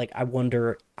like I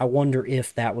wonder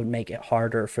if that would make it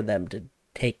harder for them to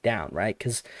take down, right?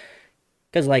 Cuz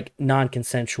like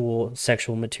non-consensual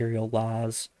sexual material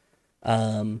laws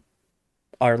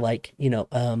are like,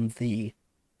 the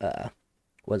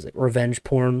was it revenge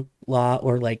porn law,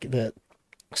 or like the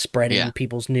spreading yeah,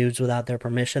 people's nudes without their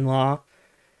permission law.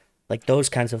 Like those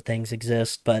kinds of things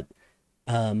exist, but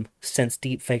since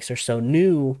deepfakes are so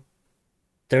new,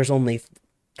 there's only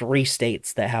 3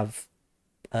 states that have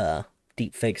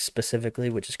deepfakes specifically,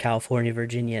 which is California,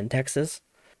 Virginia, and Texas.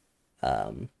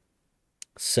 Um,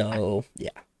 so yeah,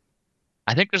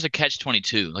 I think there's a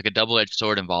catch-22, like a double-edged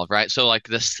sword involved, right? So like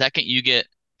the second you get,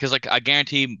 because like I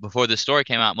guarantee before this story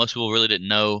came out, most people really didn't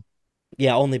know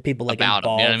yeah, only people like about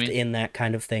them. You know what I involved mean? in that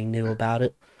kind of thing knew about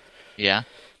it. Yeah.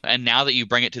 And now that you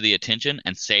bring it to the attention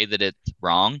and say that it's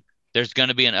wrong, there's going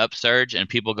to be an upsurge and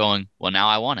people going, well, now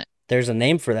I want it. There's a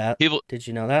name for that. People, Did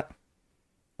you know that?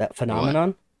 That what?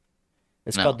 phenomenon?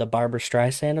 It's called No. the Barbara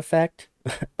Streisand effect.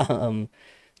 um,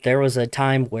 there was a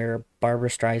time where Barbara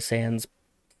Streisand's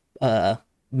uh,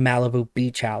 Malibu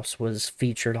beach house was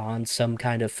featured on some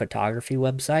kind of photography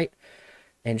website,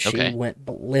 and she Okay. went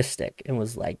ballistic and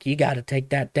was like, "You got to take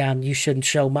that down. You shouldn't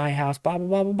show my house." Blah blah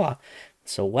blah blah blah.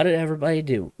 So what did everybody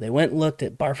do? They went and looked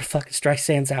at Barbara fucking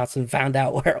Streisand's house and found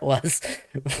out where it was.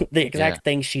 The Yeah. exact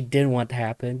thing she didn't want to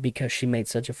happen because she made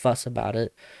such a fuss about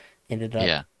it ended up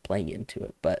Yeah. playing into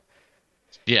it. But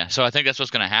Yeah. So I think that's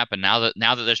what's going to happen now that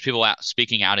there's people out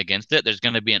speaking out against it, there's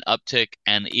going to be an uptick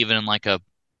and even like a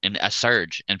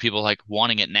surge and people like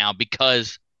wanting it now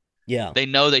because yeah, they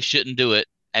know they shouldn't do it.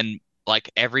 And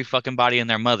like every fucking body and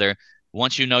their mother,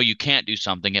 once you know you can't do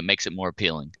something, it makes it more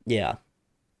appealing, yeah,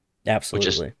 which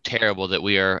is absolutely. terrible that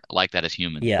we are like that as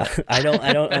humans. Yeah, But I don't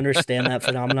understand that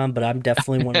phenomenon, but I'm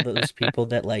definitely one of those people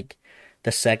that like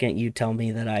the second you tell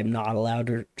me that I'm not allowed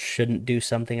or shouldn't do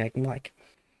something, I'm like,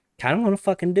 kind of want to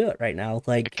fucking do it right now.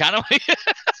 kind of,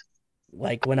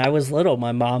 Like when I was little,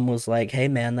 my mom was like, "Hey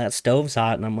man, that stove's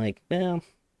hot," and I'm like, "Yeah,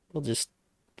 we'll just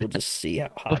see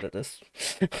how hot it is."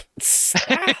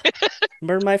 Ah,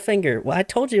 burn my finger. Well, I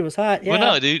told you it was hot. well, Yeah,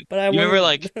 no, dude. but I You remember won't.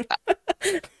 like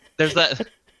there's that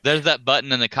there's that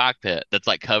button in the cockpit that's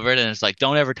like covered and it's like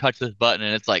don't ever touch this button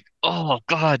and it's like oh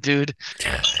God, dude,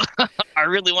 I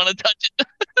really want to touch it,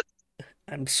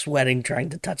 I'm sweating trying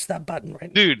to touch that button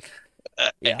right now. dude.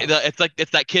 Yeah, It's like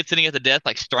it's that kid sitting at the desk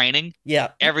like straining.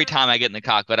 yeah. Every time I get in the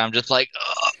cockpit, I'm just like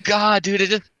oh God, dude,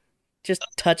 it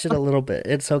Just touch it a little bit.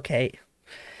 It's okay.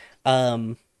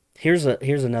 Um, here's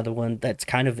another one that's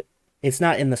kind of, it's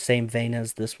not in the same vein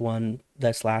as this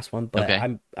last one, but okay.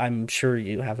 I'm sure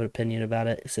you have an opinion about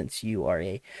it since you are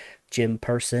a gym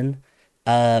person.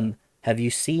 Have you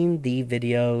seen the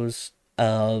videos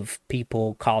of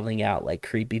people calling out like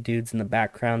creepy dudes in the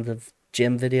background of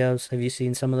gym videos? Have you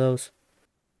seen some of those?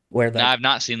 Where No, like, I've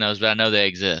not seen those, but I know they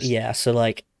exist. yeah, so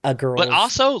like a But girl's,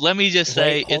 also, let me just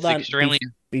say wait, hold it's on. extremely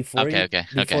Before okay, you okay,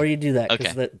 before okay, you do that,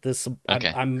 because okay, this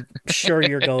okay. I'm sure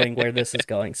you're going where this is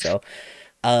going. So,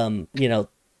 you know,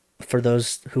 for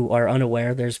those who are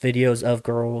unaware, there's videos of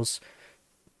girls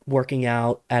working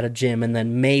out at a gym, and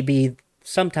then maybe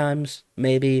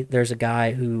there's a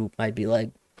guy who might be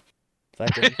like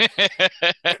fucking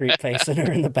creep facing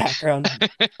her in the background.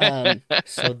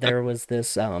 So there was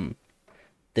this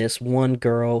one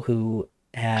girl who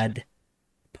had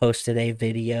posted a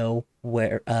video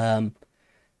where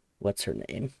what's her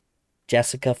name?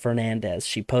 Jessica Fernandez.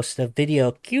 She posted a video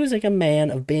accusing a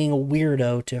man of being a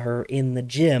weirdo to her in the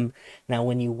gym. Now,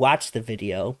 when you watch the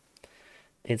video,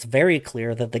 it's very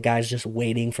clear that the guy's just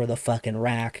waiting for the fucking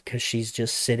rack because she's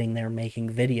just sitting there making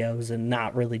videos and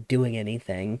not really doing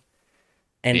anything.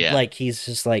 And, like, he's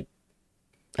just, like,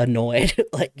 annoyed.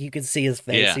 Like, you can see his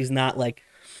face. Yeah. He's not, like,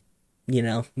 you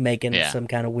know, making some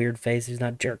kind of weird face. He's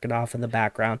not jerking off in the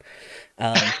background.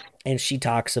 And she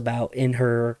talks about in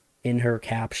her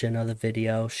caption of the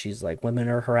video, she's like, women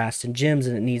are harassed in gyms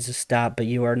and it needs to stop, but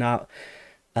you are not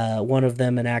one of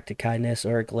them. An act of kindness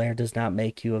or a glare does not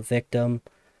make you a victim.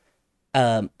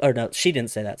 Or no, she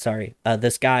didn't say that, sorry.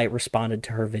 This guy responded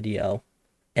to her video,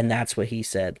 and that's what he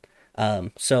said.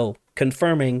 So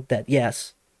confirming that,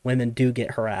 yes, women do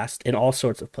get harassed in all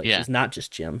sorts of places, not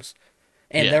just gyms.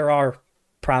 And there are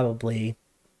probably,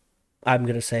 I'm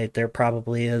going to say there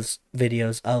probably is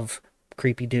videos of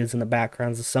creepy dudes in the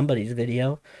backgrounds of somebody's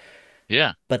video.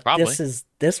 Yeah, but probably.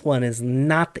 this one is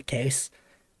not the case.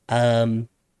 And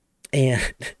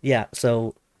yeah,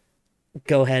 so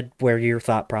go ahead where your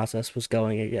thought process was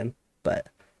going again. But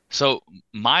so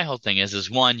my whole thing is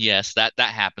one, yes, that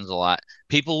happens a lot.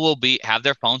 People will have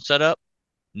their phone set up,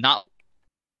 not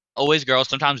always girls,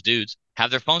 sometimes dudes have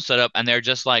their phone set up and they're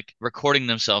just like recording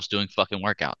themselves doing fucking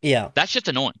workout. Yeah. That's just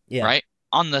annoying, Yeah. right?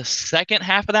 On the second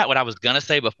half of that, what I was gonna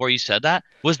say before you said that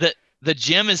was that the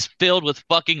gym is filled with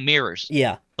fucking mirrors.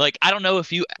 Yeah. Like, I don't know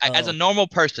if you, as a normal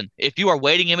person, if you are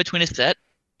waiting in between a set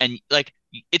and like,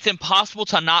 it's impossible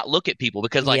to not look at people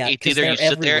because like it's either you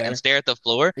sit there and stare at the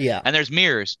floor, and there's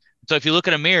mirrors. So if you look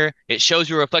at a mirror, it shows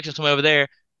you a reflection of someone over there.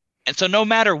 And so no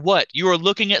matter what, you are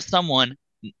looking at someone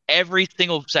every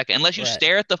single second. Unless you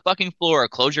stare at the fucking floor or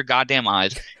close your goddamn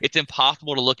eyes, it's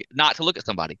impossible to not to look at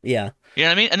somebody. Yeah. You know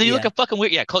what I mean? And then you look at fucking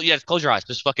weird. Yeah, just close your eyes.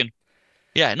 Just fucking.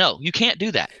 Yeah, no, you can't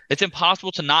do that. It's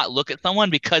impossible to not look at someone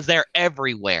because they're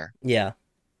everywhere. Yeah.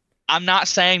 I'm not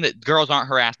saying that girls aren't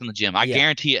harassed in the gym. I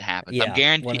guarantee it happens. Yeah,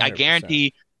 I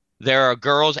guarantee there are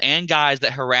girls and guys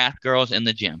that harass girls in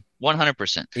the gym.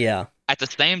 100%. Yeah. At the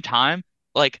same time,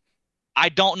 like, I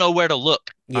don't know where to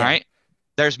look. All right.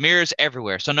 There's mirrors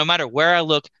everywhere. So no matter where I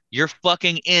look, you're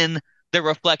fucking in the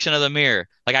reflection of the mirror.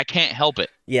 Like, I can't help it.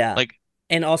 Yeah. Like,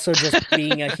 and also just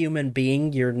being a human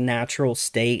being, your natural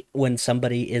state when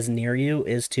somebody is near you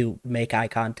is to make eye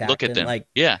contact. Look at and them. Like,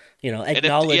 yeah. You know,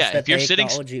 acknowledge that if you're they sitting,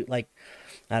 acknowledge you. Like,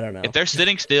 I don't know. If they're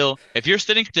sitting still, if you're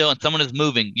sitting still and someone is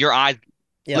moving, your eyes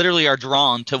literally are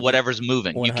drawn to whatever's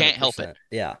moving. 100%. You can't help it.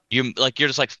 Yeah. You're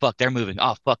just like, fuck, they're moving.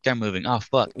 Oh, fuck, they're moving. Oh,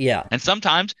 fuck. Yeah. And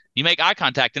sometimes you make eye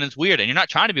contact and it's weird and you're not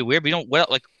trying to be weird, but you don't,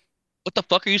 like, what the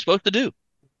fuck are you supposed to do?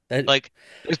 Like,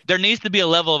 there needs to be a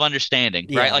level of understanding,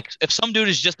 right? Like, if some dude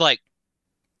is just like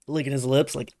licking his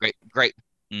lips, like, great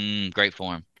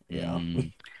form. Yeah.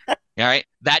 All right.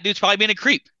 That dude's probably being a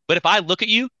creep. But if I look at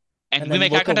you and we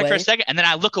make eye contact for a second and then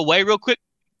I look away real quick,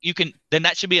 then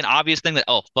that should be an obvious thing that,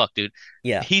 oh, fuck, dude.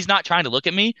 Yeah. He's not trying to look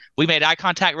at me. We made eye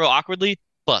contact real awkwardly.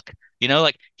 Fuck. You know,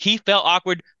 like, he felt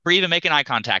awkward for even making eye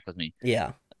contact with me.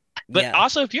 Yeah. But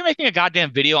also, if you're making a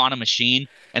goddamn video on a machine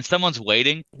and someone's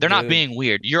waiting, they're not being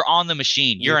weird. You're on the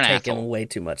machine. You're an taking asshole. Way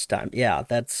too much time. Yeah,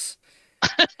 that's.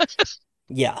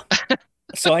 Yeah.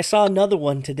 So I saw another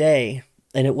one today,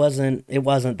 and it wasn't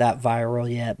that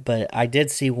viral yet, but I did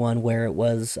see one where it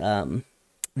was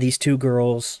these two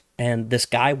girls, and this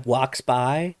guy walks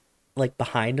by, like,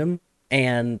 behind them,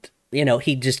 and you know,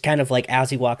 he just kind of, like, as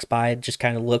he walks by, just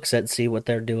kind of looks at see what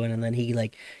they're doing, and then he,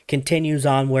 like, continues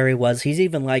on where he was. He's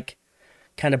even, like,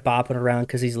 kind of bopping around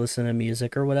because he's listening to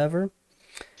music or whatever.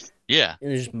 Yeah.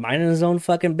 And he's just minding his own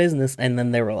fucking business, and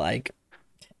then they were like,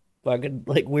 fucking,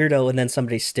 like, weirdo, and then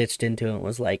somebody stitched into it and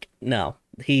was like, no.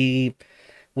 He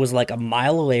was, like, a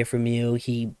mile away from you.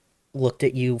 He looked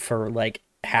at you for, like,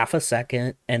 half a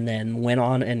second, and then went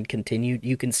on and continued.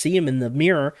 You can see him in the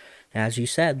mirror. As you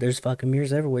said, there's fucking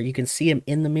mirrors everywhere. You can see him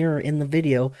in the mirror in the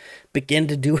video begin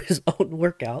to do his own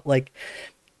workout. Like,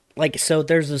 so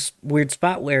there's this weird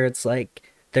spot where it's like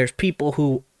there's people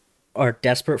who are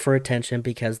desperate for attention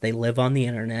because they live on the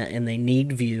internet and they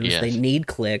need views, they need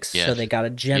clicks, so they got to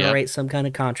generate some kind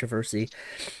of controversy.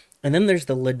 And then there's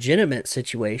the legitimate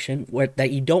situation where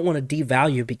that you don't want to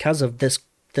devalue because of this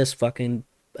fucking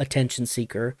attention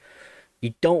seeker.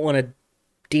 You don't want to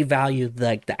devalue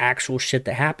the actual shit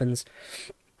that happens.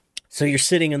 So you're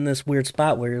sitting in this weird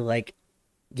spot where you're like,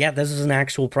 yeah, this is an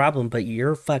actual problem, but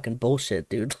you're fucking bullshit,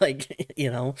 dude. Like,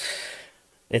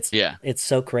 it's Yeah. it's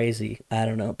so crazy. I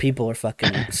don't know. People are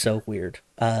fucking so weird.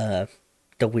 The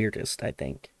weirdest, I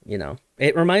think.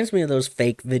 It reminds me of those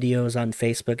fake videos on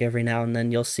Facebook. Every now and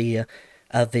then you'll see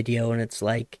a video and it's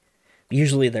like,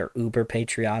 usually they're uber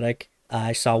patriotic.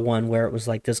 I saw one where it was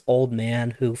like this old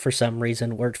man who for some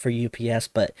reason worked for UPS,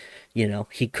 but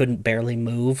he couldn't barely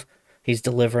move. He's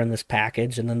delivering this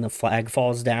package and then the flag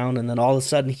falls down and then all of a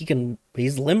sudden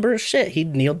he's limber as shit. He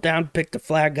kneeled down, picked the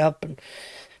flag up and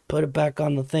put it back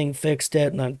on the thing, fixed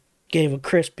it, and I gave a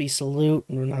crispy salute,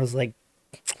 and I was like,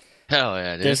 Hell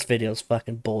yeah, dude. this video's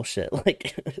fucking bullshit.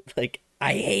 Like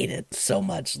I hate it so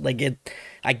much.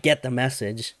 I get the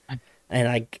message,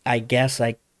 and I guess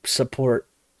I support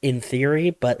in theory,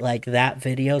 but like that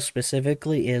video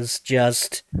specifically is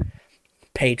just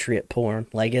patriot porn.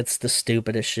 Like it's the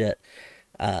stupidest shit.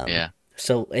 Yeah.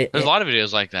 So There's a lot of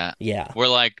videos like that. Yeah.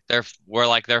 Where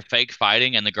they're fake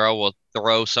fighting and the girl will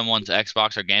throw someone's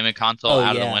Xbox or gaming console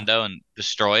out of the window and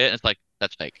destroy it. It's like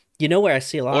that's fake. You know where I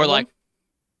see a lot Or of like them?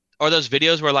 or those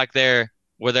videos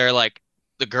where they're like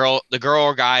the girl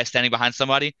or guy is standing behind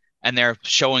somebody and they're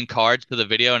showing cards to the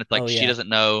video and it's like Oh, she yeah. doesn't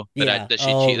know that Yeah.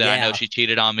 I know Yeah. she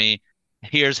cheated on me.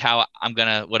 Here's how I'm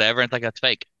gonna whatever. And it's like that's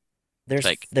fake. There's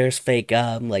Fake. there's fake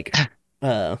like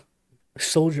uh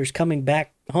soldiers coming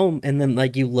back home, and then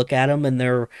like you look at them and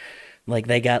they're like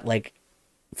they got like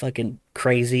fucking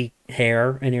crazy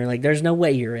hair, and you're like, there's no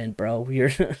way you're in, bro.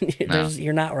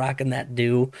 You're not rocking that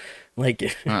do. Like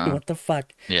Uh-uh. what the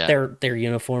fuck? Yeah. Their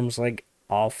uniforms like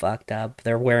all fucked up.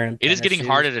 They're wearing It is tennis getting shoes.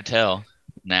 harder to tell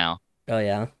now Oh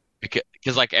yeah.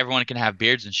 because like everyone can have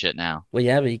beards and shit now. Well,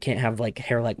 yeah, but you can't have like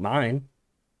hair like mine.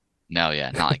 No,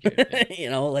 yeah, not like you.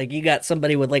 Like you got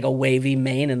somebody with like a wavy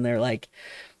mane and they're like,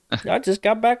 I just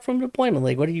got back from deployment.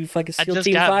 Like, what are you fucking I SEAL just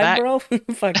Team got 5, back. bro?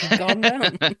 Fucking calm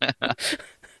down.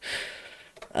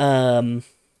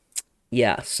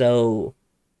 Yeah, so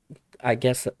I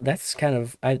guess that's kind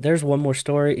of there's one more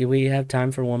story. We have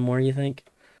time for one more, you think?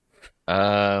 It's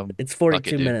Fuck it,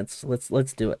 42 dude. minutes.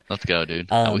 Let's do it. Let's go,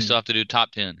 dude. Um, We still have to do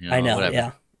top 10, I know,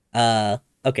 whatever. yeah.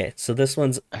 Okay, so this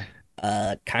one's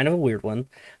kind of a weird one.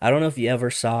 I don't know if you ever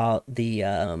saw the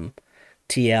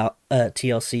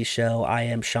TLC show I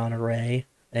Am Shauna Ray,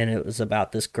 and it was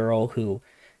about this girl who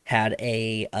had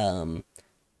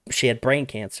she had brain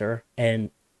cancer and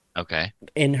Okay.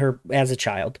 in her as a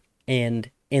child, and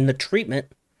in the treatment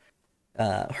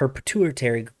her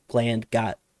pituitary gland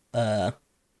got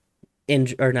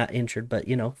injured, or not injured, but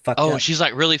fucked Oh, up. she's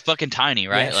like really fucking tiny,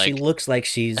 right? Yeah, she Like, looks like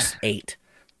she's 8.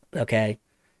 Okay.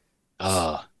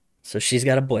 oh, So she's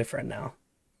got a boyfriend now,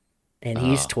 and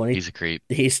he's 20. he's a creep.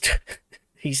 He's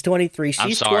 23. I'm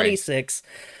She's sorry. 26.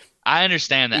 I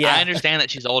understand that. Yeah. I understand that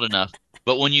she's old enough,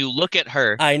 but when you look at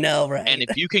her, I know, right? and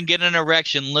if you can get an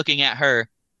erection looking at her,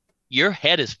 your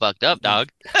head is fucked up, dog.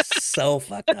 So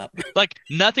fucked up. Like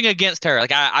nothing against her.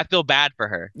 Like I feel bad for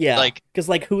her. Yeah, Like, because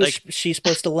like who is she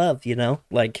supposed to love?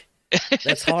 Like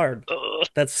that's hard.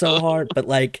 That's so hard. But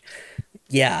like,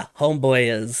 yeah, homeboy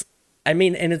is. I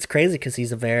mean, and it's crazy because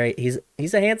he's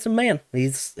a handsome man.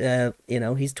 He's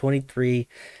he's 23.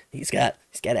 He's got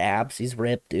abs. He's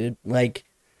ripped, dude. Like,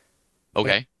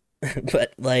 okay.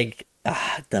 but like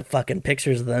the fucking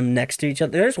pictures of them next to each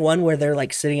other. There's one where they're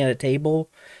like sitting at a table,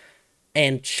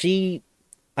 and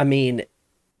I mean,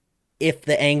 if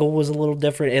the angle was a little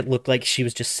different, it looked like she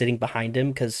was just sitting behind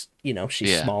him because she's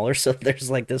Yeah. smaller. So there's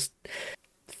like this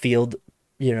field,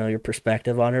 your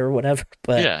perspective on her or whatever.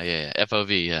 But Yeah.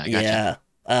 FOV. Yeah. Gotcha.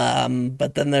 yeah.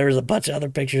 But then there was a bunch of other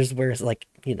pictures where it's like,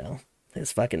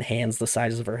 his fucking hands the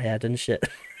size of her head and shit.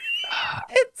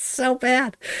 It's so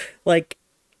bad. Like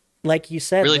you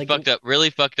said, Really like, fucked up. Really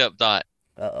fucked up thought.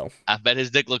 Uh-oh. I bet his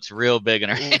dick looks real big in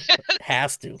her hand.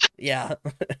 Has to. Yeah.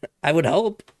 I would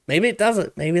hope. Maybe it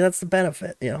doesn't. Maybe that's the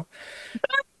benefit,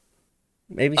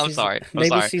 Maybe I'm she's sorry. I'm maybe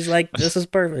sorry. she's like, this is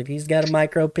perfect. He's got a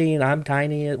micro peen. I'm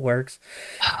tiny. It works.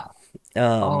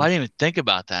 Oh, I didn't even think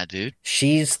about that, dude.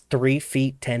 She's 3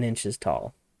 feet 10 inches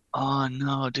tall. Oh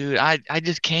no, dude. I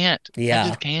just can't. Yeah. I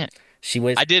just can't. She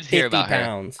weighs I did hear 50 about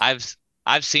pounds. her.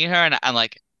 I've seen her and I'm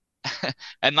like,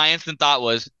 and my instant thought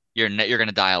was, you're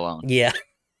gonna die alone. Yeah.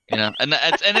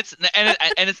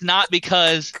 It's not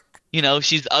because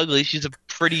she's ugly. She's a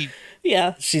pretty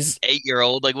Yeah. She's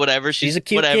 8-year-old, like whatever. a cute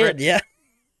whatever. kid. Yeah.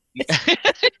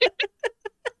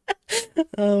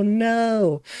 Oh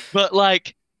no. But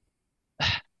like,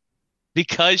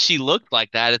 because she looked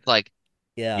like that, it's like,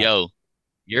 Yeah. yo,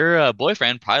 your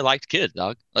boyfriend probably liked kids,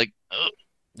 dog. Like,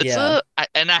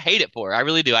 and I hate it for her. I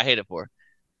really do. I hate it for her.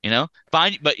 You know,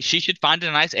 but she should find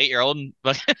a nice 8-year-old and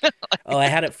Oh, I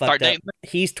had it start fucked up. dating.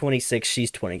 He's 26, she's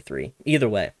 23. Either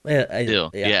way, Still,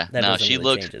 yeah. that No, doesn't she really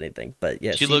looks change anything. But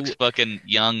yeah, she looks fucking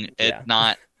young. Yeah. It's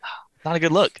not a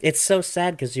good look. It's so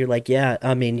sad because you're like, yeah,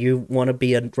 I mean, you want to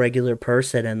be a regular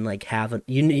person and like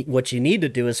what you need to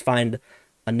do is find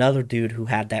another dude who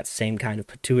had that same kind of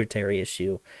pituitary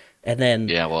issue, and then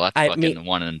Yeah, well, that's I fucking mean,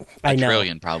 one in I a know.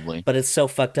 trillion probably. But it's so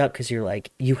fucked up because you're like,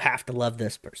 you have to love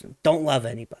this person. Don't love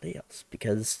anybody else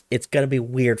because it's gonna be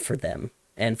weird for them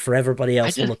and for everybody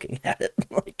else just- looking at it.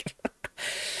 Like,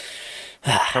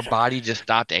 Her body just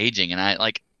stopped aging, and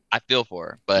I feel for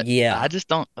her, but Yeah. I just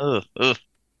don't. Ugh. it's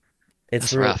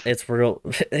That's real. rough. It's real.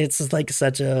 It's like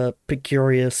such a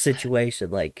peculiar situation.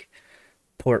 Like,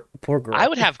 poor girl. I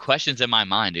would have questions in my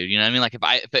mind, dude. You know what I mean? Like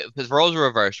if his roles were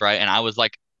reversed, right? And I was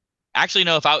like, actually,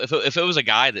 no. If it was a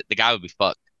guy, that the guy would be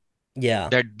fucked. Yeah,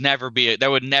 There would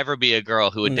never be a girl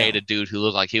who would No. date a dude who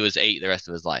looked like he was 8 the rest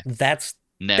of his life. that's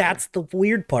Never. the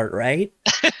weird part, right?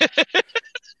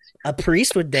 A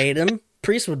priest would date him.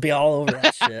 Priest would be all over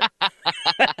that shit.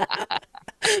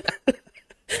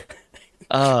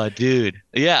 Oh, dude.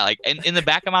 Yeah, like in the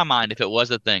back of my mind, if it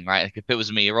was a thing, right? Like if it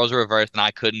was me, roles were reversed and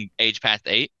I couldn't age past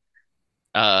 8,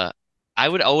 I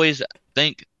would always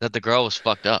think that the girl was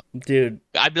fucked up. Dude,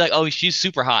 I'd be like, oh, she's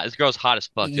super hot. This girl's hot as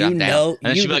fuck. Dude, You I'm down. know- And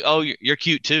then you- she'd be like, oh, you're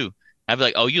cute too. I'd be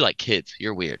like, oh, you like kids.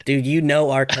 You're weird. dude, you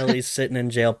know R. Kelly's sitting in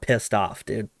jail pissed off,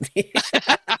 dude.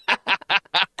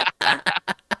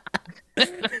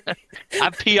 I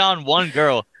pee on one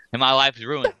girl and my life is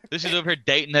ruined. This is over here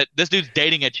dating this dude's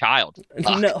dating a child.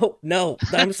 Fuck. No.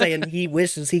 I'm saying he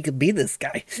wishes he could be this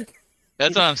guy.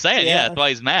 That's what I'm saying. Yeah, Yeah. that's why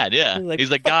he's mad. Yeah. He's like,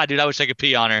 He's like, God, dude, I wish I could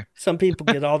pee on her. Some people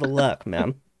get all the luck,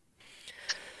 man.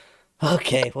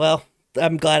 Okay, well,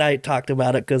 I'm glad I talked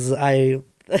about it because that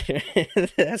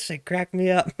shit cracked me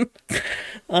up.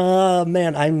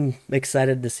 Man, I'm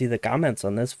excited to see the comments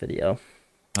on this video.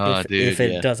 Oh, if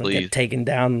it yeah, doesn't please. get taken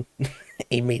down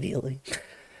immediately.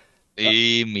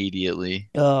 Immediately.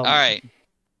 Um, All right.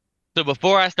 So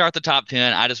before I start the top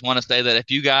 10, I just want to say that if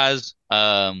you guys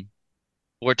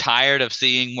were tired of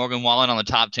seeing Morgan Wallen on the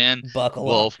top 10, Buckle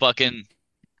well, up. fucking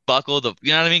buckle the,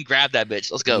 you know what I mean? Grab that bitch.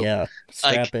 Let's go. Yeah,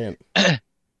 strap in.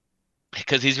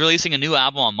 Because he's releasing a new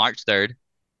album on March 3rd.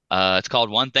 It's called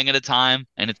One Thing at a Time,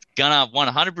 and it's gonna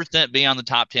 100% be on the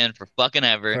top 10 for fucking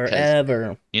ever. 'Cause,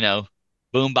 Forever. you know,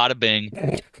 boom, bada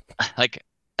bing. Like,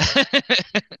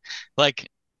 like,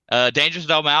 Dangerous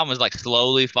Double album is like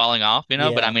slowly falling off, you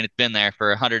know. But Yeah. I mean, it's been there for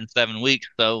 107 weeks,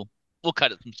 so we'll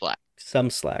cut it some slack. Some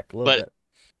slack, a little But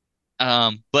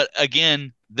bit. But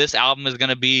again, this album is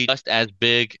gonna be just as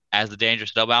big as the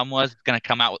Dangerous Double album was. It's gonna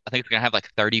come out. I think it's gonna have like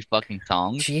 30 fucking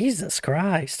songs. Jesus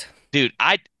Christ. Dude,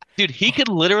 he could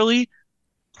literally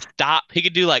stop. He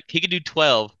could do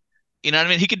 12. You know what I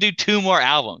mean? He could do 2 more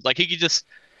albums. Like he could just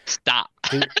stop.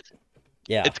 Dude,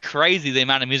 yeah. It's crazy the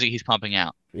amount of music he's pumping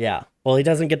out. Yeah. Well, he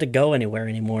doesn't get to go anywhere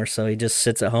anymore, so he just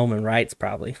sits at home and writes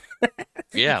probably.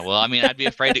 Yeah, well, I mean, I'd be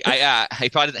afraid to. He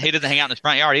doesn't hang out in his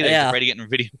front yard either. Yeah. He's afraid of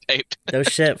getting videotaped. No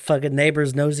shit. Fucking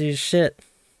neighbors nosy as shit.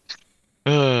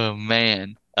 Oh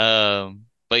man.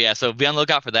 But yeah, so be on the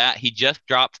lookout for that. He just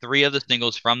dropped 3 of the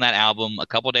singles from that album a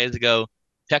couple days ago.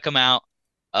 Check them out.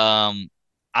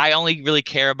 I only really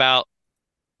care about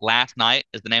Last Night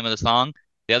is the name of the song.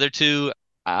 The other 2,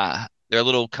 they're a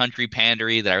little country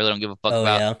pandery that I really don't give a fuck Oh,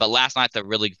 about. yeah. But Last Night's a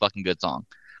really fucking good song.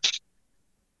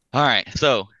 All right,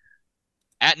 so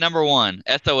at number 1,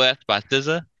 SOS by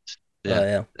SZA. Oh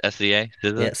yeah. SCA,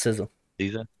 SZA. Yeah, sizzle.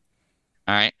 SZA.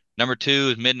 All right. Number 2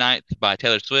 is Midnights by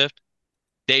Taylor Swift.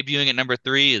 Debuting at number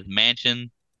 3 is Mansion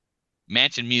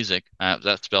Music.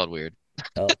 That's spelled weird.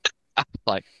 Oh. I was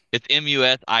like, it's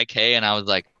MUSIK, and I was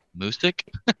like, Music?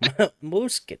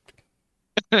 Moosket.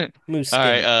 Moosket. All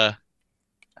right.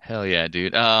 Hell yeah,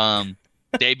 dude.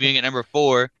 Debuting at number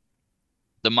 4,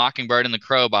 The Mockingbird and the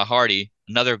Crow by Hardy.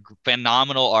 Another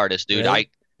phenomenal artist, dude. Really?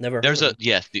 Never heard of him.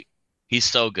 Yes, dude. He's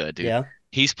so good, dude. Yeah.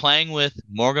 He's playing with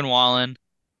Morgan Wallen,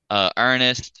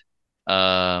 Ernest,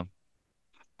 fuck,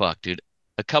 dude,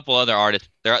 a couple other artists.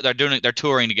 They're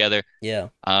touring together, Yeah.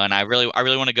 and I really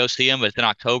want to go see him, but it's in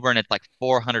October and it's like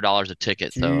 $400 a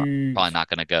ticket, so I'm Jeez. probably not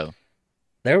gonna go.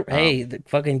 Hey, the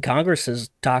fucking Congress is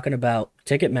talking about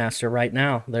Ticketmaster right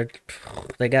now.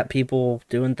 They got people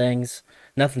doing things.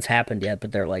 Nothing's happened yet,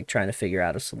 but they're like trying to figure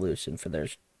out a solution for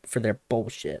their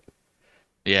bullshit.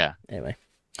 Yeah. Anyway.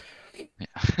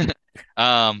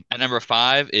 At number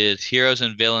 5 is Heroes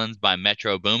and Villains by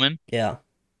Metro Boomin. Yeah.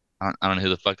 I don't know who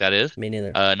the fuck that is. Me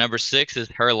neither. Number 6 is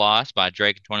Her Loss by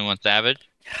Drake and 21 Savage.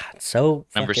 God, so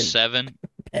Number fucking 7.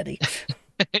 petty.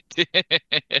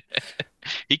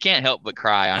 He can't help but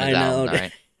cry on I his know. album, all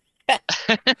right?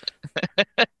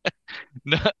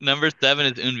 Number 7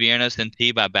 is Un Viernes Sin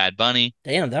Ti by Bad Bunny.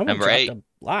 Damn, that one Number dropped 8, a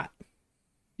lot.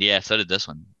 yeah, so did this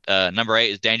one. Number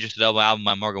 8 is Dangerous to Double album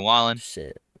by Morgan Wallen.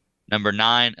 Shit. Number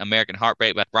 9, American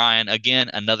Heartbreak by Brian. Again,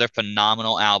 another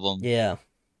phenomenal album. Yeah.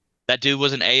 That dude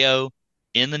was an AO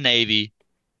in the Navy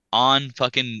on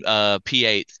fucking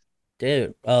P8.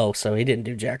 Dude. Oh, so he didn't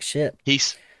do jack shit.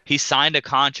 He signed a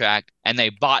contract and they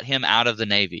bought him out of the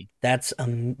Navy. That's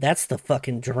the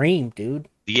fucking dream, dude.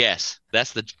 Yes,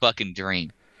 that's the fucking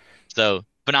dream. So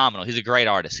phenomenal. He's a great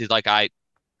artist. He's like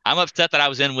I'm upset that I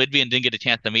was in Whitby and didn't get a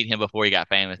chance to meet him before he got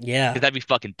famous. Yeah. Because that'd be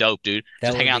fucking dope, dude. That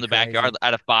Just would hang out be in the crazy. backyard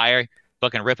at a fire,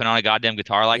 fucking ripping on a goddamn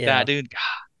guitar like Yeah. that, dude. God,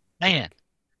 man.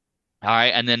 All right,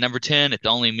 and then number 10, It's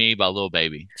Only Me by Lil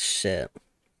Baby. Shit.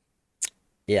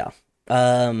 Yeah.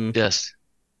 Just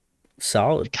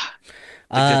Solid. God,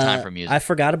 it's a good time for music. I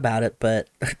forgot about it, but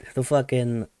the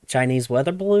fucking Chinese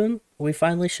weather balloon we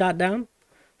finally shot down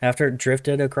after it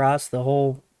drifted across the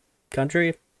whole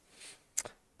country.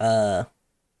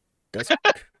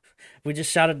 We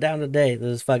just shot it down today.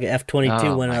 This fucking F-22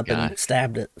 Oh, went my up and God.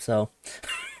 stabbed it. So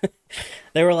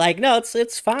they were like, "No,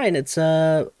 it's fine. It's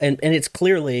and it's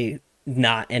clearly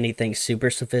not anything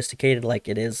super sophisticated. Like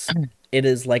it is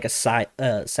like a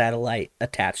satellite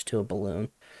attached to a balloon."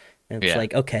 And it's Yeah.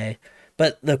 like, okay.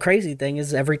 But the crazy thing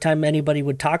is every time anybody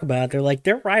would talk about it, they're like,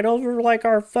 they're right over like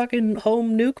our fucking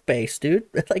home nuke base, dude.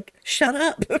 Like, shut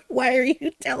up. Why are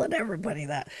you telling everybody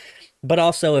that? But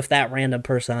also, if that random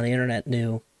person on the internet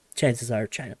knew, chances are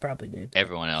China probably knew.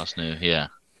 Everyone else knew, yeah.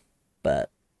 But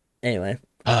anyway,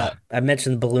 I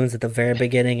mentioned the balloons at the very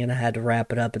beginning and I had to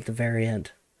wrap it up at the very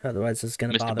end. Otherwise, it's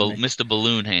going to bother me. Mr.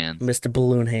 Balloon Hands. Mr.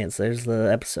 Balloon Hands. There's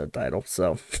the episode title.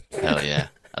 So, Hell yeah.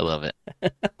 I love it.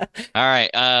 All right.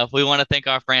 We want to thank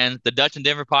our friends, the Dutch and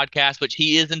Denver podcast, which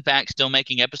he is in fact still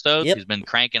making episodes. Yep. He's been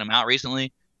cranking them out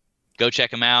recently. Go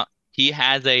check him out. He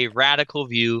has a radical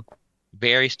view,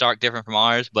 very stark different from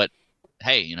ours, but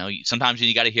hey, sometimes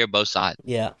you got to hear both sides.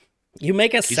 yeah. You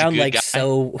make us He's a sound good like guy.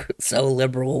 so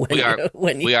liberal when We are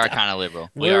when you we are talk. kind of liberal.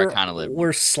 We are kind of liberal.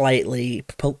 We're slightly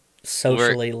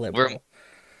socially liberal.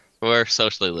 We're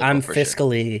socially liberal. I'm for sure.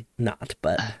 fiscally not,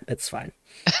 but it's fine.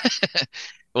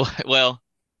 Well,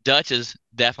 Dutch is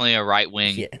definitely a right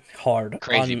wing Yeah, hard.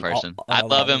 crazy on person. all- I on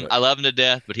love all him. of it. I love him to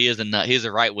death, but he is a nut. He's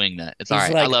a right wing nut. It's all He's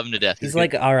right. I like- love him to death. He's good.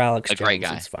 like our Alex A Jones. great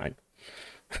guy. It's fine.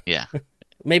 Yeah.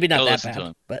 Maybe not Go that listen to bad,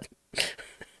 him. but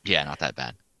Yeah, not that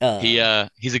bad. he's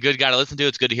He's a good guy to listen to.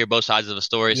 It's good to hear both sides of a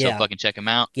story, so Yeah. fucking check him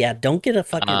out. yeah. Don't get a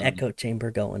fucking Um, echo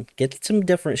chamber going. Get some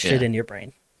different shit yeah. in your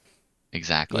brain.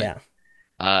 Exactly. Yeah,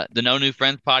 The No New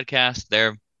Friends podcast,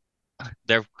 they're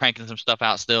cranking some stuff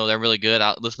out still. They're really good.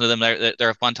 I'll listen to them. They're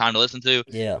a fun time to listen to.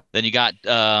 yeah, Then you got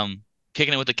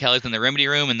Kicking It with the Kellys in the Remedy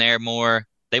Room, and they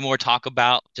more talk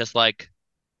about just like,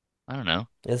 I don't know,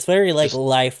 it's very like Just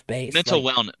life based. mental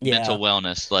like,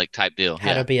 wellness like type deal.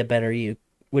 how to be a better you,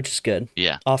 which is good.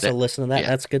 Yeah. Also, That- listen to that. yeah.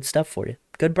 That's good stuff for you.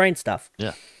 Good brain stuff.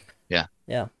 Yeah.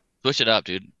 Switch it up,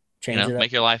 dude. Change it up.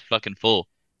 Make your life fucking full.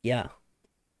 Yeah.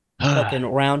 Fucking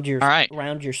round your All right.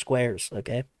 round your squares.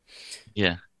 Okay.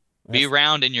 Yeah. Be That's-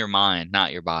 round in your mind,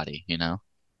 not your body,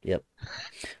 Yep.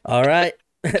 All right.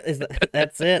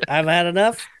 That's it. I've had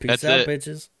enough. Peace That's out, it.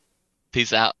 bitches.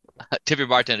 Peace out. Tip your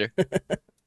bartender.